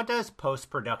exciting. What does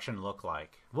post-production look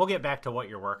like? We'll get back to what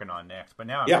you're working on next, but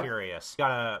now I'm curious. You got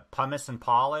to pumice and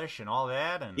polish and all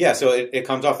that? So it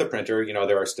comes off the printer.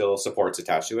 There are still supports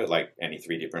attached to it, like any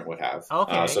 3D print would have.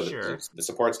 Okay, so sure. The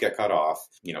supports get cut off,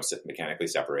 mechanically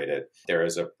separated. There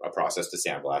is a process to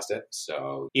sandblast it.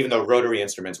 So even though rotary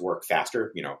instruments work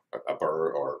faster, a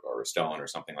burr or a stone or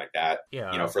something like that,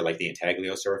 for like the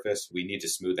intaglio surface, we need to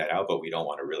smooth that out, but we don't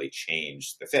want to really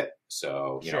change the fit.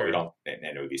 So, we don't, and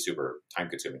it would be super time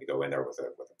consuming to go in there with a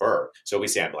burr. So we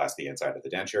sandblast the inside of the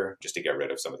denture just to get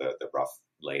rid of some of the rough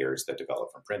layers that develop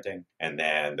from printing. And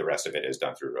then the rest of it is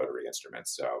done through rotary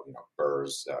instruments. So,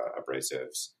 burrs,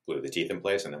 abrasives, glue the teeth in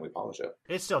place, and then we polish it.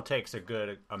 It still takes a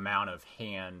good amount of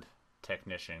hand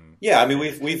technician. Yeah, I mean,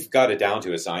 we've got it down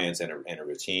to a science and a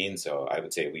routine. So I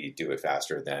would say we do it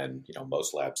faster than,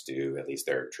 most labs do, at least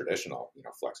their traditional,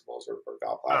 flexibles or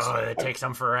Valplast. Oh, it takes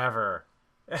them forever.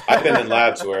 I've been in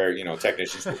labs where,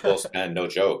 technicians will spend, no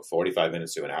joke, 45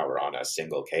 minutes to an hour on a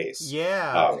single case.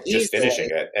 Yeah. Just finishing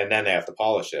it. And then they have to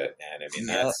polish it. And I mean,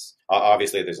 that's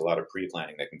obviously there's a lot of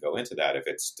pre-planning that can go into that if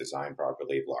it's designed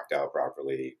properly, blocked out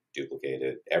properly,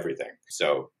 duplicated, everything.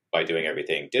 So by doing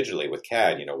everything digitally with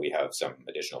CAD, we have some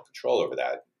additional control over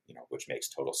that, which makes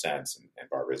total sense. And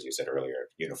Barbara, as you said earlier,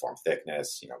 uniform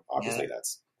thickness, obviously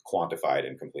that's quantified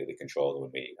and completely controlled when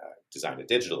we design it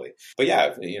digitally. But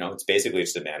yeah, it's basically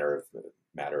just a matter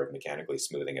of mechanically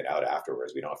smoothing it out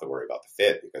afterwards. We don't have to worry about the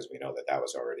fit because we know that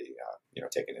was already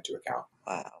taken into account.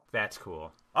 Wow, that's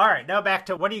cool. All right, now back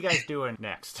to what are you guys doing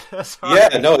next?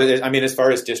 Yeah, no, I mean, as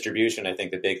far as distribution, I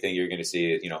think the big thing you're going to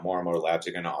see is, more and more labs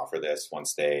are going to offer this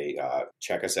once they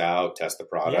check us out, test the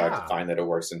product, find that it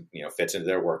works and, fits into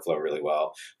their workflow really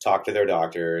well, talk to their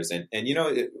doctors. And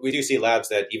we do see labs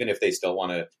that even if they still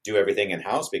want to do everything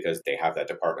in-house because they have that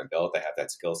department built, they have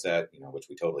that skill set, which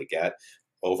we totally get.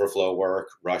 Overflow work,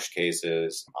 rush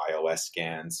cases, iOS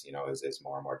scans, as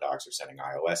more and more docs are sending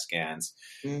iOS scans.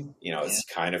 It's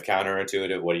kind of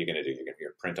counterintuitive. What are you going to do? You're going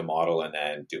to print a model and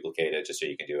then duplicate it just so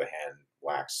you can do a hand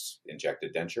wax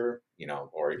injected denture,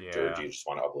 or do you just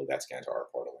want to upload that scan to our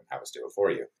portal and have us do it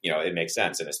for you? It makes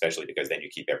sense. And especially because then you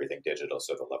keep everything digital.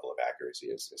 So the level of accuracy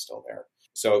is still there.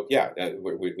 So yeah,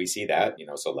 we see that,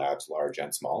 so labs large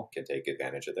and small can take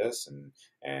advantage of this.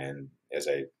 And as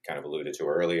I kind of alluded to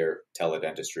earlier,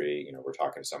 teledentistry, we're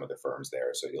talking to some of the firms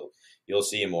there. So you'll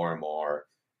see more and more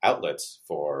outlets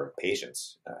for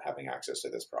patients having access to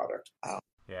this product. Wow.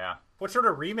 Yeah. What sort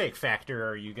of remake factor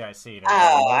are you guys seeing?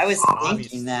 I was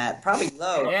thinking that. Probably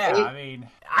low. Yeah, right? I mean,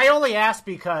 I only ask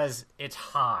because it's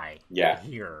high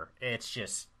here. It's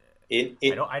just,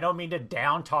 I don't mean to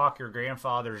down talk your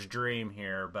grandfather's dream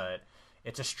here, but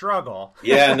it's a struggle.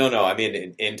 Yeah, no. I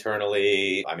mean,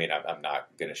 internally, I'm not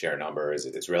going to share numbers.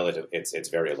 It's relative. It's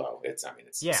very low. It's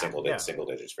single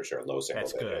digits for sure. Low single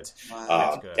digits. Wow.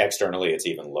 That's good. Externally, it's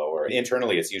even lower.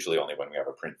 Internally, it's usually only when we have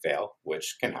a print fail,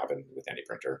 which can happen with any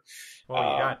printer. Well,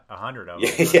 you got 100 of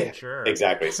them. Yeah, sure.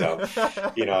 Exactly. So,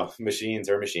 machines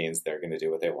are machines. They're going to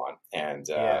do what they want. And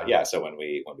so when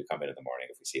we come in the morning,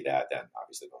 if we see that, then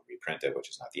obviously we'll reprint it, which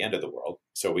is not the end of the world.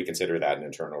 So we consider that an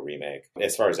internal remake.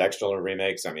 As far as external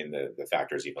remakes, I mean, the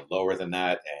factor is even lower than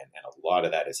that. And a lot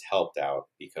of that is helped out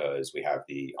because we have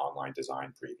the online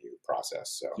design preview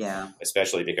process. So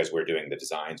especially because we're doing the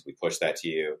designs, we push that to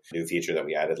you. New feature that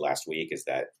we added last week is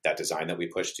that design that we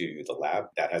push to the lab,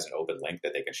 that has an open link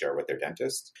that they can share with their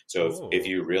dentist. So if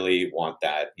you really want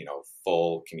that,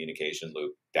 full communication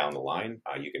loop down the line,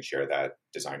 you can share that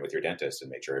design with your dentist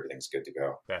and make sure everything's good to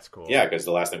go. That's cool. Yeah, because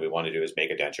the last thing we want to do is make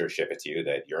a denture, ship it to you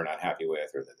that you're not happy with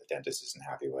or that the dentist isn't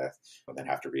happy with, and then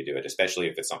have to redo it, especially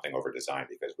if it's something over designed,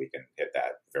 because we can hit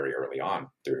that very early on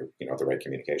through, the right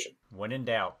communication. When in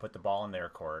doubt, put the ball in their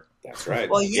court. That's right.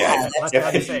 Well,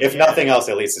 if nothing else,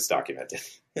 at least it's documented.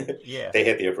 Yeah. They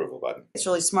hit the approval button. It's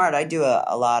really smart. I do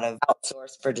a lot of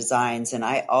outsource for designs, and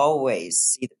I always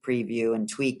see the preview and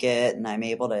tweak it, and I'm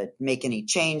able to make any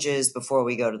changes before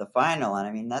we go to the final. And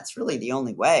I mean, that's really the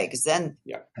only way, because then,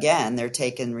 again, they're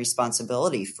taking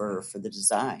responsibility for the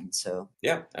design. So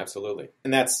yeah, absolutely.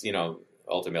 And that's,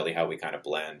 ultimately how we kind of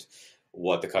blend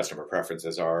what the customer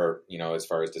preferences are, as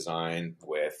far as design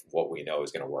with what we know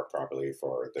is going to work properly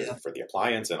for the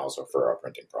appliance and also for our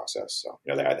printing process. So,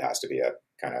 there has to be a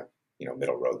kind of,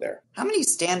 middle road there. How many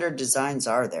standard designs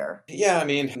are there? Yeah, I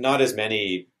mean, not as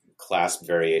many clasp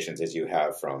variations as you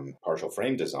have from partial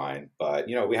frame design, but,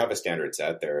 we have a standard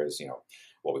set. There's,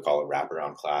 what we call a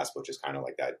wraparound clasp, which is kind of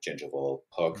like that gingival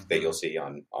hook that you'll see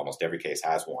on almost every case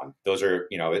has one. Those are,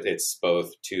 it's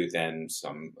both tooth and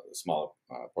some small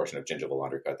portion of gingival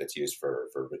undercut that's used for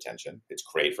retention. It's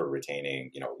great for retaining,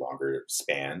 longer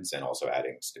spans and also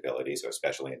adding stability. So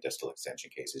especially in distal extension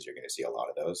cases, you're going to see a lot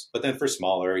of those. But then for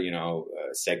smaller,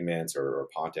 segments or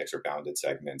pontics or bounded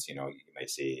segments, you may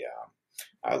see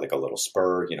like a little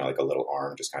spur, like a little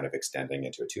arm just kind of extending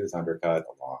into a tooth undercut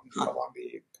along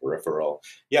the peripheral.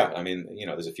 Yeah, I mean,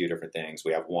 there's a few different things.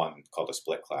 We have one called a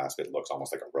split clasp. It looks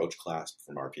almost like a roach clasp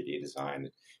from RPD design.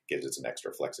 It gives it some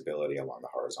extra flexibility along the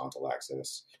horizontal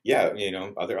axis. Yeah,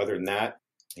 other than that,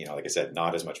 like I said,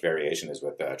 not as much variation as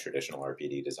with traditional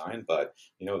RPD design, but,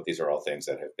 these are all things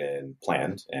that have been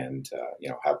planned and,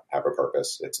 have a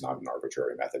purpose. It's not an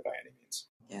arbitrary method by any means.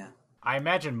 Yeah. I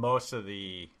imagine most of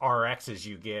the RXs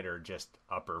you get are just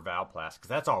upper Valplast, because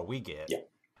that's all we get.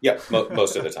 Yeah,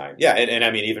 most of the time. Yeah, and I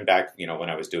mean, even back, when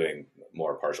I was doing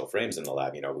more partial frames in the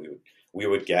lab, we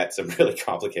would get some really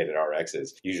complicated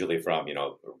RXs, usually from,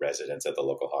 residents at the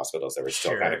local hospitals that were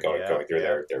still kind of going through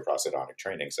their prosthodontic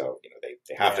training. So,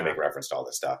 they have to make reference to all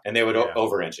this stuff. And they would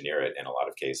over-engineer it in a lot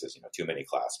of cases, too many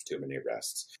clasps, too many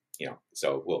rests.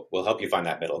 So we'll help you find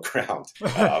that middle ground.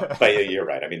 But you're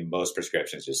right. I mean, most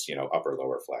prescriptions just, upper,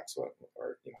 lower flex, or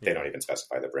they don't even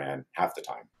specify the brand half the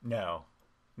time.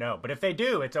 No, but if they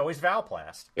do, it's always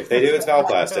Valplast. If they do, it's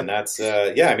Valplast. And that's,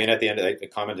 I mean, at the end, I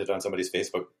commented on somebody's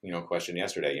Facebook, question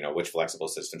yesterday, which flexible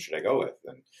system should I go with?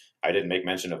 And I didn't make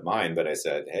mention of mine, but I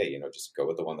said, hey, just go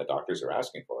with the one that doctors are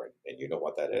asking for. And you know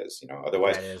what that is,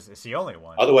 otherwise. It's the only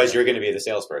one. Otherwise, you're going to be the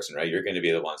salesperson, right? You're going to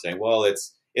be the one saying, well,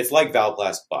 it's like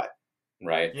Valplast, but,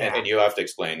 right? Yeah. And you have to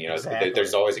explain, Exactly.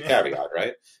 There's always a caveat,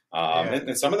 right?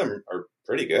 And some of them are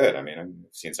pretty good. I mean, I've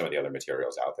seen some of the other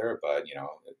materials out there, but,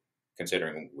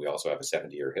 considering we also have a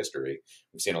 70-year history,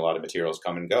 we've seen a lot of materials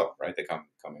come and go, right? They come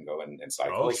and go in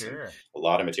cycles. Oh, sure. A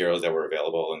lot of materials that were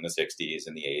available in the 60s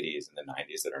and the 80s and the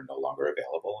 90s that are no longer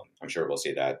available. And I'm sure we'll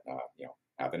see that,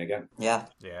 happen again. Yeah,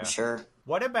 sure.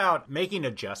 What about making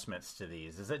adjustments to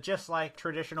these? Is it just like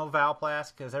traditional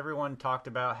Valplast? Because everyone talked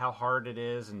about how hard it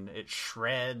is and it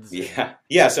shreds.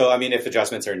 Yeah. So, I mean, if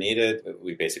adjustments are needed,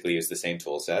 we basically use the same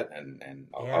tool set, and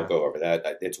I'll go over that.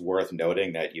 It's worth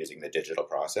noting that using the digital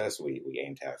process, we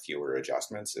aim to have fewer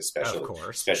adjustments,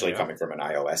 especially coming from an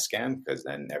iOS scan, because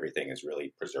then everything is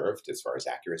really preserved as far as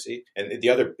accuracy. And the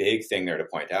other big thing there to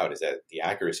point out is that the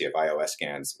accuracy of iOS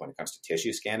scans when it comes to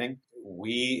tissue scanning,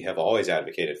 we have always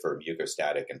advocated for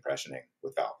mucostatic impressioning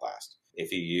with Valplast.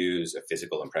 If you use a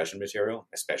physical impression material,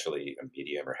 especially a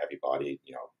medium or heavy body,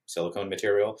 silicone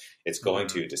material, it's going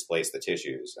to displace the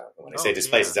tissues. When I say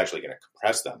displace, it's actually going to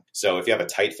compress them. So if you have a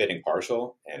tight fitting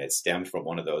partial and it's stemmed from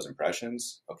one of those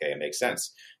impressions, okay, it makes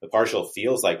sense. The partial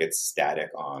feels like it's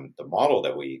static on the model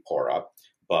that we pour up,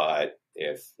 but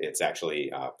if it's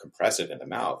actually compressive in the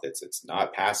mouth, it's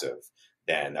not passive,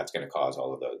 then that's going to cause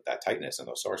all of that tightness in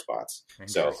those sore spots.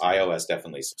 So iOS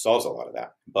definitely solves a lot of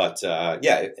that. But I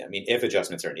mean, if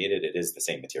adjustments are needed, it is the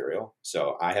same material.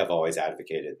 So I have always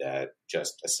advocated that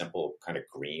just a simple kind of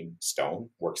green stone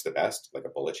works the best, like a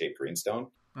bullet-shaped green stone.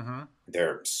 Mm-hmm.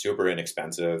 They're super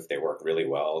inexpensive. They work really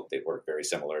well. They work very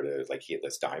similar to like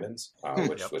heatless diamonds,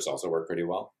 which also work pretty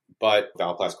well. But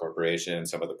Valplast Corporation,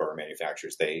 some of the burr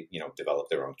manufacturers, they develop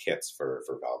their own kits for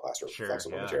Valplast or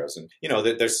flexible materials, and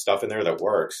there's stuff in there that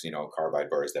works. Carbide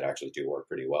burrs that actually do work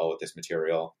pretty well with this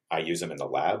material. I use them in the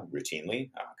lab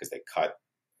routinely because they cut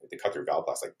through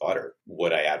Valplast like butter.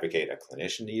 Would I advocate a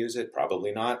clinician to use it?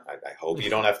 Probably not. I hope you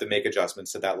don't have to make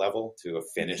adjustments to that level to a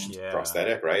finished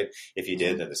prosthetic, right? If you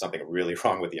did, then there's something really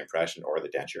wrong with the impression or the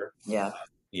denture. Yeah.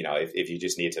 If you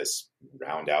just need to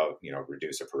round out,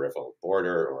 reduce a peripheral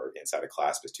border, or inside a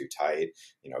clasp is too tight,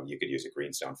 you could use a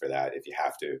greenstone for that. If you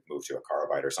have to move to a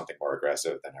carbide or something more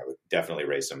aggressive, then I would definitely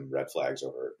raise some red flags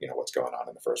over, what's going on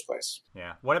in the first place.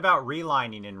 Yeah. What about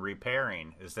relining and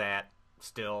repairing? Is that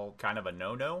still kind of a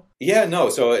no-no? Yeah, no.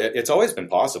 So it's always been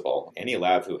possible. Any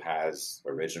lab who has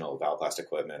original Valplast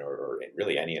equipment, or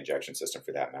really any injection system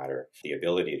for that matter, the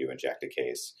ability to inject a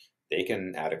case, they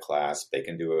can add a clasp, they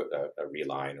can do a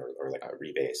reline or like a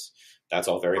rebase. That's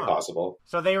all very possible.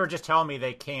 So they were just telling me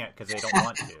they can't because they don't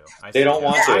want to. They don't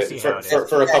want to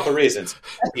for a couple of reasons.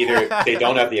 Either they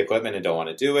don't have the equipment and don't want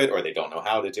to do it, or they don't know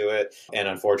how to do it. And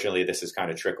unfortunately, this has kind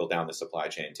of trickled down the supply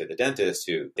chain to the dentist,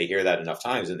 who they hear that enough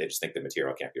times and they just think the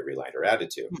material can't be relined or added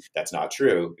to. That's not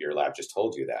true. Your lab just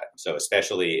told you that. So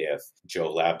especially if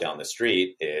Joe Lab down the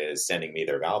street is sending me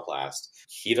their Valplast,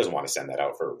 he doesn't want to send that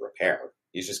out for repair.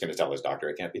 He's just going to tell his doctor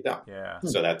it can't be done. Yeah.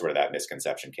 So that's where that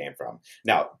misconception came from.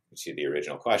 Now, to the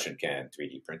original question, can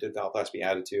 3D printed Valplast be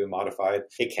added to and modified?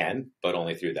 It can, but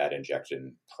only through that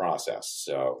injection process.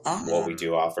 So what we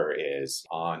do offer is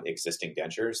on existing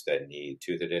dentures that need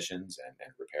tooth additions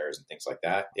and repairs and things like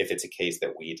that. If it's a case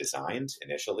that we designed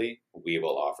initially, we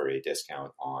will offer a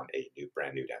discount on a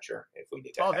brand new denture if we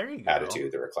need to add a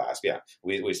tooth or a clasp. Yeah,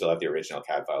 we still have the original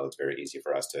CAD file. It's very easy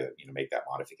for us to make that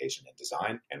modification in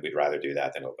design, and we'd rather do that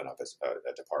than open up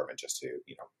a department just to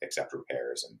accept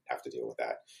repairs and have to deal with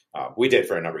that. We did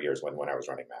for a number of years when I was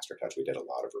running Master Touch. We did a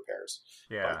lot of repairs.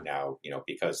 Yeah. But now,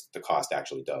 because the cost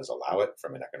actually does allow it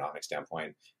from an economic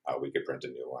standpoint, we could print a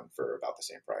new one for about the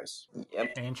same price.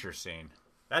 Yep. Interesting.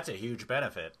 That's a huge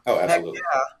benefit. Oh, absolutely.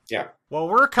 Yeah. Well,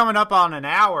 we're coming up on an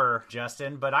hour,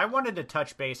 Justin, but I wanted to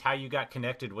touch base how you got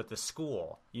connected with the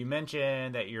school. You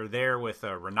mentioned that you're there with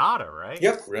Renata, right?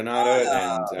 Yep,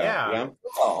 Renata and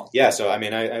Cool. yeah. So I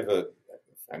mean, I have a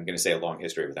I'm going to say a long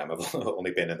history with them. I've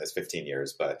only been in this 15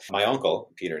 years, but my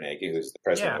uncle, Peter Nagy, who's the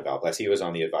president of Valplast, he was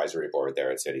on the advisory board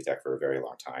there at CDT for a very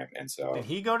long time. And so... Did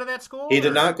he go to that school? He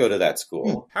did not go to that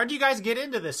school. How'd you guys get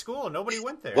into this school? Nobody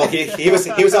went there. Well, he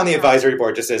was on the advisory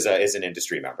board just as an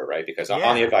industry member, right? Because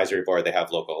on the advisory board, they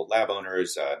have local lab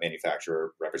owners,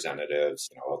 manufacturer representatives,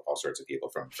 all sorts of people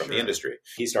from the industry.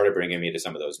 He started bringing me to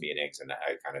some of those meetings, and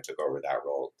I kind of took over that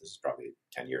role. This is probably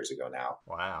 10 years ago now.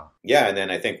 Wow. Yeah, and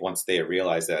then I think once they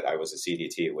realized that I was a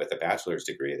CDT with a bachelor's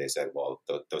degree, they said, well,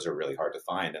 those are really hard to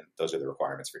find, and those are the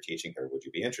requirements for teaching here. Would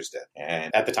you be interested?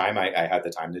 And at the time, I had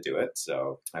the time to do it.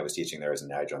 So I was teaching there as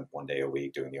an adjunct 1 day a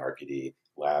week, doing the RPD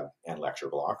lab and lecture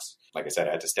blocks. Like I said,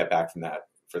 I had to step back from that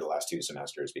for the last 2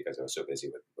 semesters because I was so busy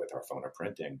with our phone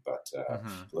printing. But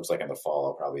it looks like in the fall,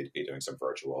 I'll probably be doing some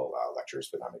virtual lectures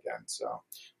for them again. So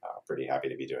pretty happy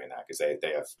to be doing that because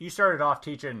they have... You started off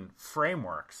teaching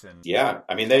frameworks and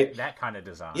that kind of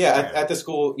design. Yeah, at the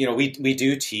school, we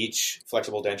do teach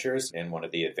flexible dentures in one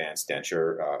of the advanced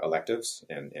denture electives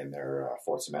in their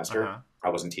 4th semester. I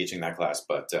wasn't teaching that class,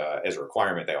 but as a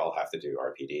requirement, they all have to do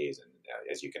RPDs. And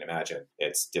as you can imagine,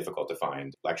 it's difficult to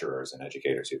find lecturers and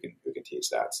educators who can teach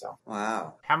that. So,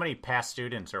 wow. How many past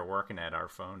students are working at our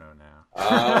phono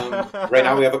now? Right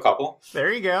now, we have a couple.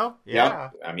 There you go. Yeah.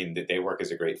 I mean, they work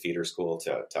as a great feeder school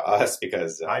to us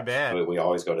because I bet we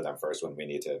always go to them first when we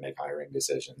need to make hiring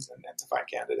decisions and to find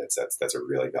candidates. That's a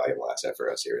really valuable asset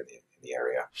for us here in the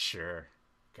area. Sure.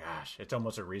 Gosh, it's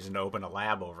almost a reason to open a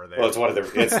lab over there. Well, it's one of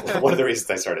the reasons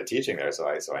I started teaching there, so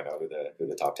I know who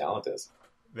the top talent is.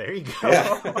 There you go.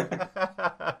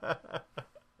 Yeah.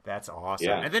 That's awesome.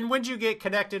 Yeah. And then when did you get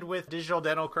connected with Digital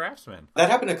Dental Craftsman? That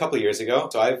happened a couple of years ago.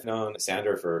 So I've known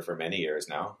Sander for many years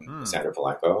now, Sander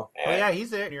Polanco. And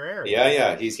he's there in your area.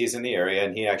 Yeah. He's in the area,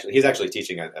 and he's actually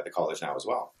teaching at the college now as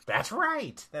well. That's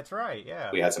right.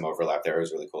 Yeah. We had some overlap there. It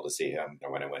was really cool to see him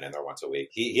when I went in there once a week.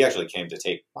 He actually came to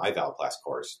take my Valplast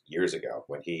course years ago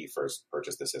when he first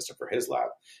purchased the system for his lab.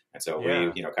 And so we,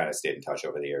 kind of stayed in touch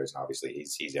over the years. And obviously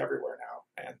he's everywhere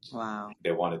now. And wow.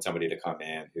 They wanted somebody to come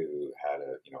in who had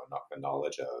a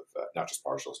knowledge of not just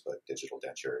partials, but digital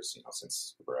dentures,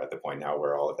 since we're at the point now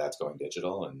where all of that's going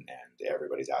digital and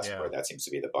everybody's asking for it. That seems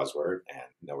to be the buzzword and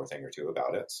know a thing or two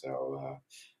about it.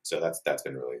 So that's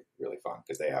been really, really fun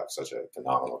because they have such a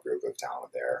phenomenal group of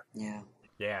talent there. Yeah.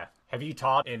 Yeah. Have you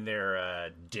taught in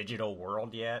their digital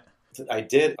world yet? I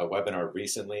did a webinar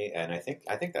recently, and I think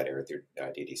that aired through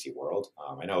DDC World.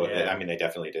 I know, they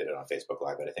definitely did it on Facebook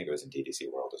Live, but I think it was in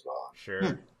DDC World as well.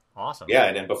 Sure. Awesome. Yeah,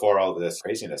 and then before all this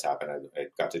craziness happened, I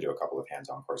got to do a couple of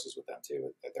hands-on courses with them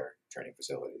too at their training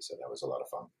facility. So that was a lot of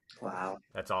fun. Wow.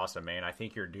 That's awesome, man. I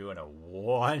think you're doing a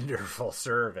wonderful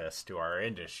service to our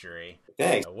industry.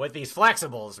 Thanks. With these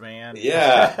flexibles, man.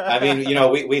 Yeah. I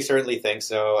mean, we certainly think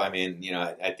so. I mean,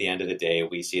 at the end of the day,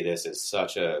 we see this as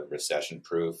such a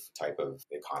recession-proof type of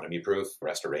economy-proof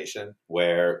restoration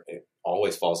where it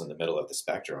always falls in the middle of the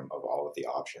spectrum of all of the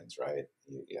options, right?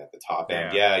 At the top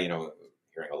end,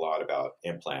 hearing a lot about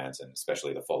implants and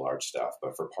especially the full arch stuff.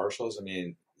 But for partials, I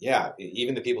mean,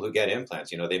 even the people who get implants,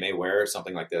 they may wear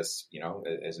something like this,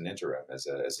 as an interim, as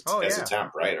a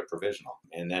temp, right? A provisional.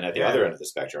 And then at the other end of the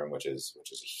spectrum, which is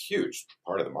a huge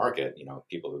part of the market,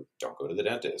 people who don't go to the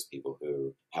dentist, people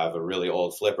who have a really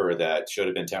old flipper that should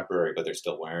have been temporary, but they're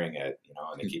still wearing it,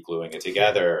 and they keep gluing it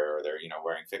together, or they're,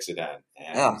 wearing Fixodent.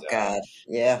 And, oh, God.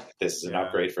 Yeah. This is an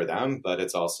upgrade for them, but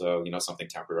it's also, something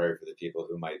temporary for the people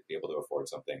who might be able to afford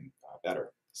something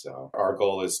better. So our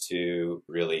goal is to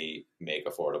really make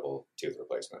affordable tooth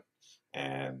replacement.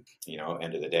 And,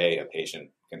 end of the day, a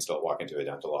patient can still walk into a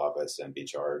dental office and be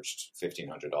charged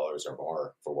 $1,500 or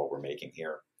more for what we're making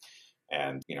here.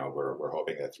 And, we're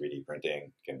hoping that 3D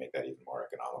printing can make that even more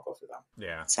economical for them.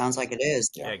 Yeah. Sounds like it is.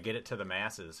 Yeah, get it to the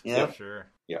masses. Yeah. For sure.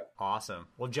 Yeah. Awesome.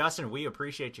 Well, Justin, we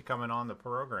appreciate you coming on the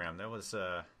program.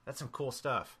 That's some cool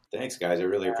stuff. Thanks, guys. I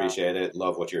really appreciate it.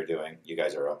 Love what you're doing. You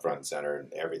guys are up front and center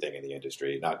in everything in the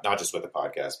industry, not just with the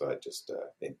podcast, but just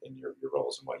in your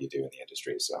roles and what you do in the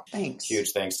industry. So thanks.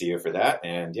 Huge thanks to you for that.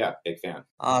 And big fan.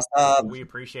 Awesome. We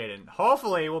appreciate it.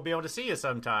 Hopefully we'll be able to see you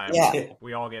sometime. Yeah.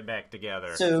 We all get back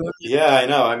together. Soon. Yeah, I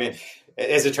know. I mean,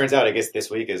 as it turns out, I guess this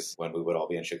week is when we would all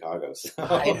be in Chicago. So.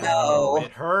 I know.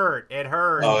 It hurt.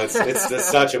 Oh, it's just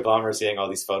such a bummer seeing all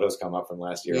these photos come up from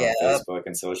last year on Facebook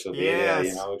and social media.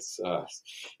 Yes.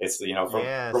 It's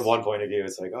from one point of view,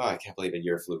 it's like, oh, I can't believe a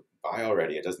year flew by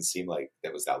already. It doesn't seem like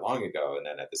that was that long ago. And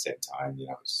then at the same time,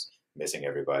 it's missing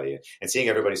everybody and seeing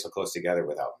everybody so close together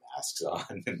without masks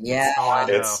on. Yeah. I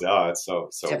know. It's so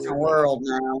different weird. world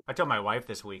now. I told my wife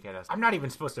this weekend, I'm not even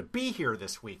supposed to be here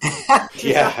this week.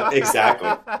 Yeah,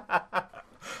 exactly.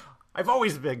 I've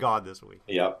always been gone this week.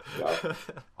 Yep.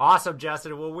 Awesome,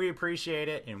 Justin. Well, we appreciate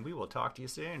it, and we will talk to you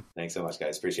soon. Thanks so much,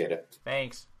 guys. Appreciate it.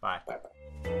 Thanks. Bye.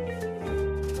 Bye-bye.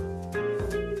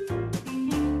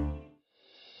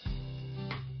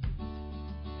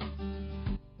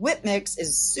 Whitmix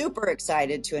is super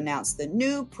excited to announce the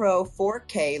new Pro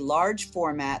 4K large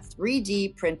format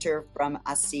 3D printer from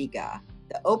Asiga.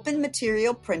 The open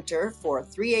material printer for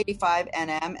 385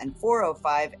 nm and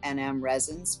 405 nm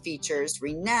resins features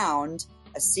renowned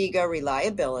Asiga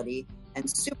reliability and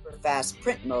super fast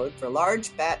print mode for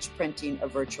large batch printing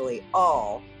of virtually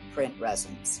all print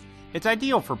resins. It's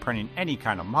ideal for printing any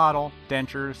kind of model,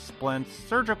 dentures, splints,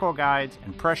 surgical guides,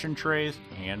 impression trays,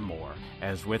 and more.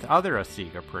 As with other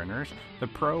Asiga printers, the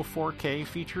Pro 4K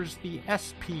features the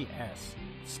SPS,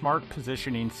 Smart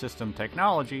Positioning System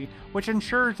technology, which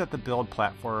ensures that the build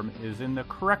platform is in the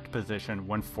correct position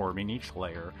when forming each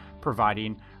layer,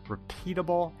 providing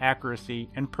repeatable accuracy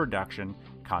and production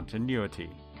continuity.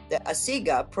 The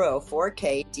Asiga Pro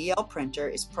 4K DL printer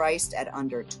is priced at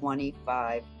under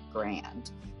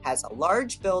 $25,000, has a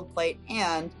large build plate,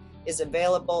 and is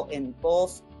available in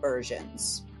both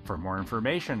versions. For more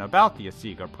information about the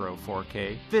Asiga Pro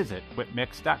 4K, visit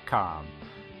whitmix.com.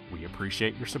 We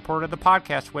appreciate your support of the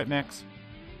podcast, Whitmix.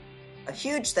 A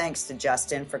huge thanks to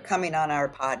Justin for coming on our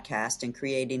podcast and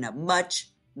creating a much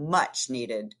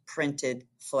needed printed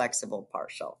flexible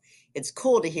partial. It's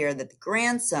cool to hear that the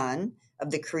grandson of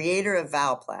the creator of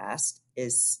Valplast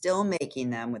is still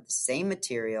making them with the same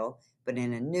material, but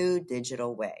in a new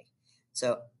digital way.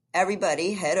 So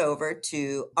everybody head over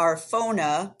to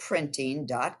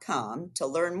arfonaprinting.com to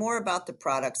learn more about the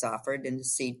products offered and to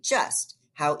see just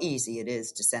how easy it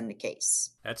is to send a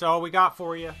case. That's all we got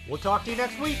for you. We'll talk to you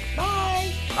next week.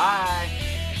 Bye! Bye.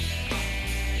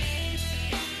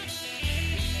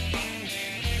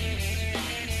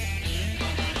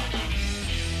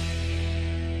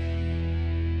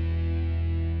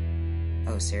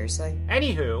 Oh, seriously?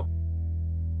 Anywho,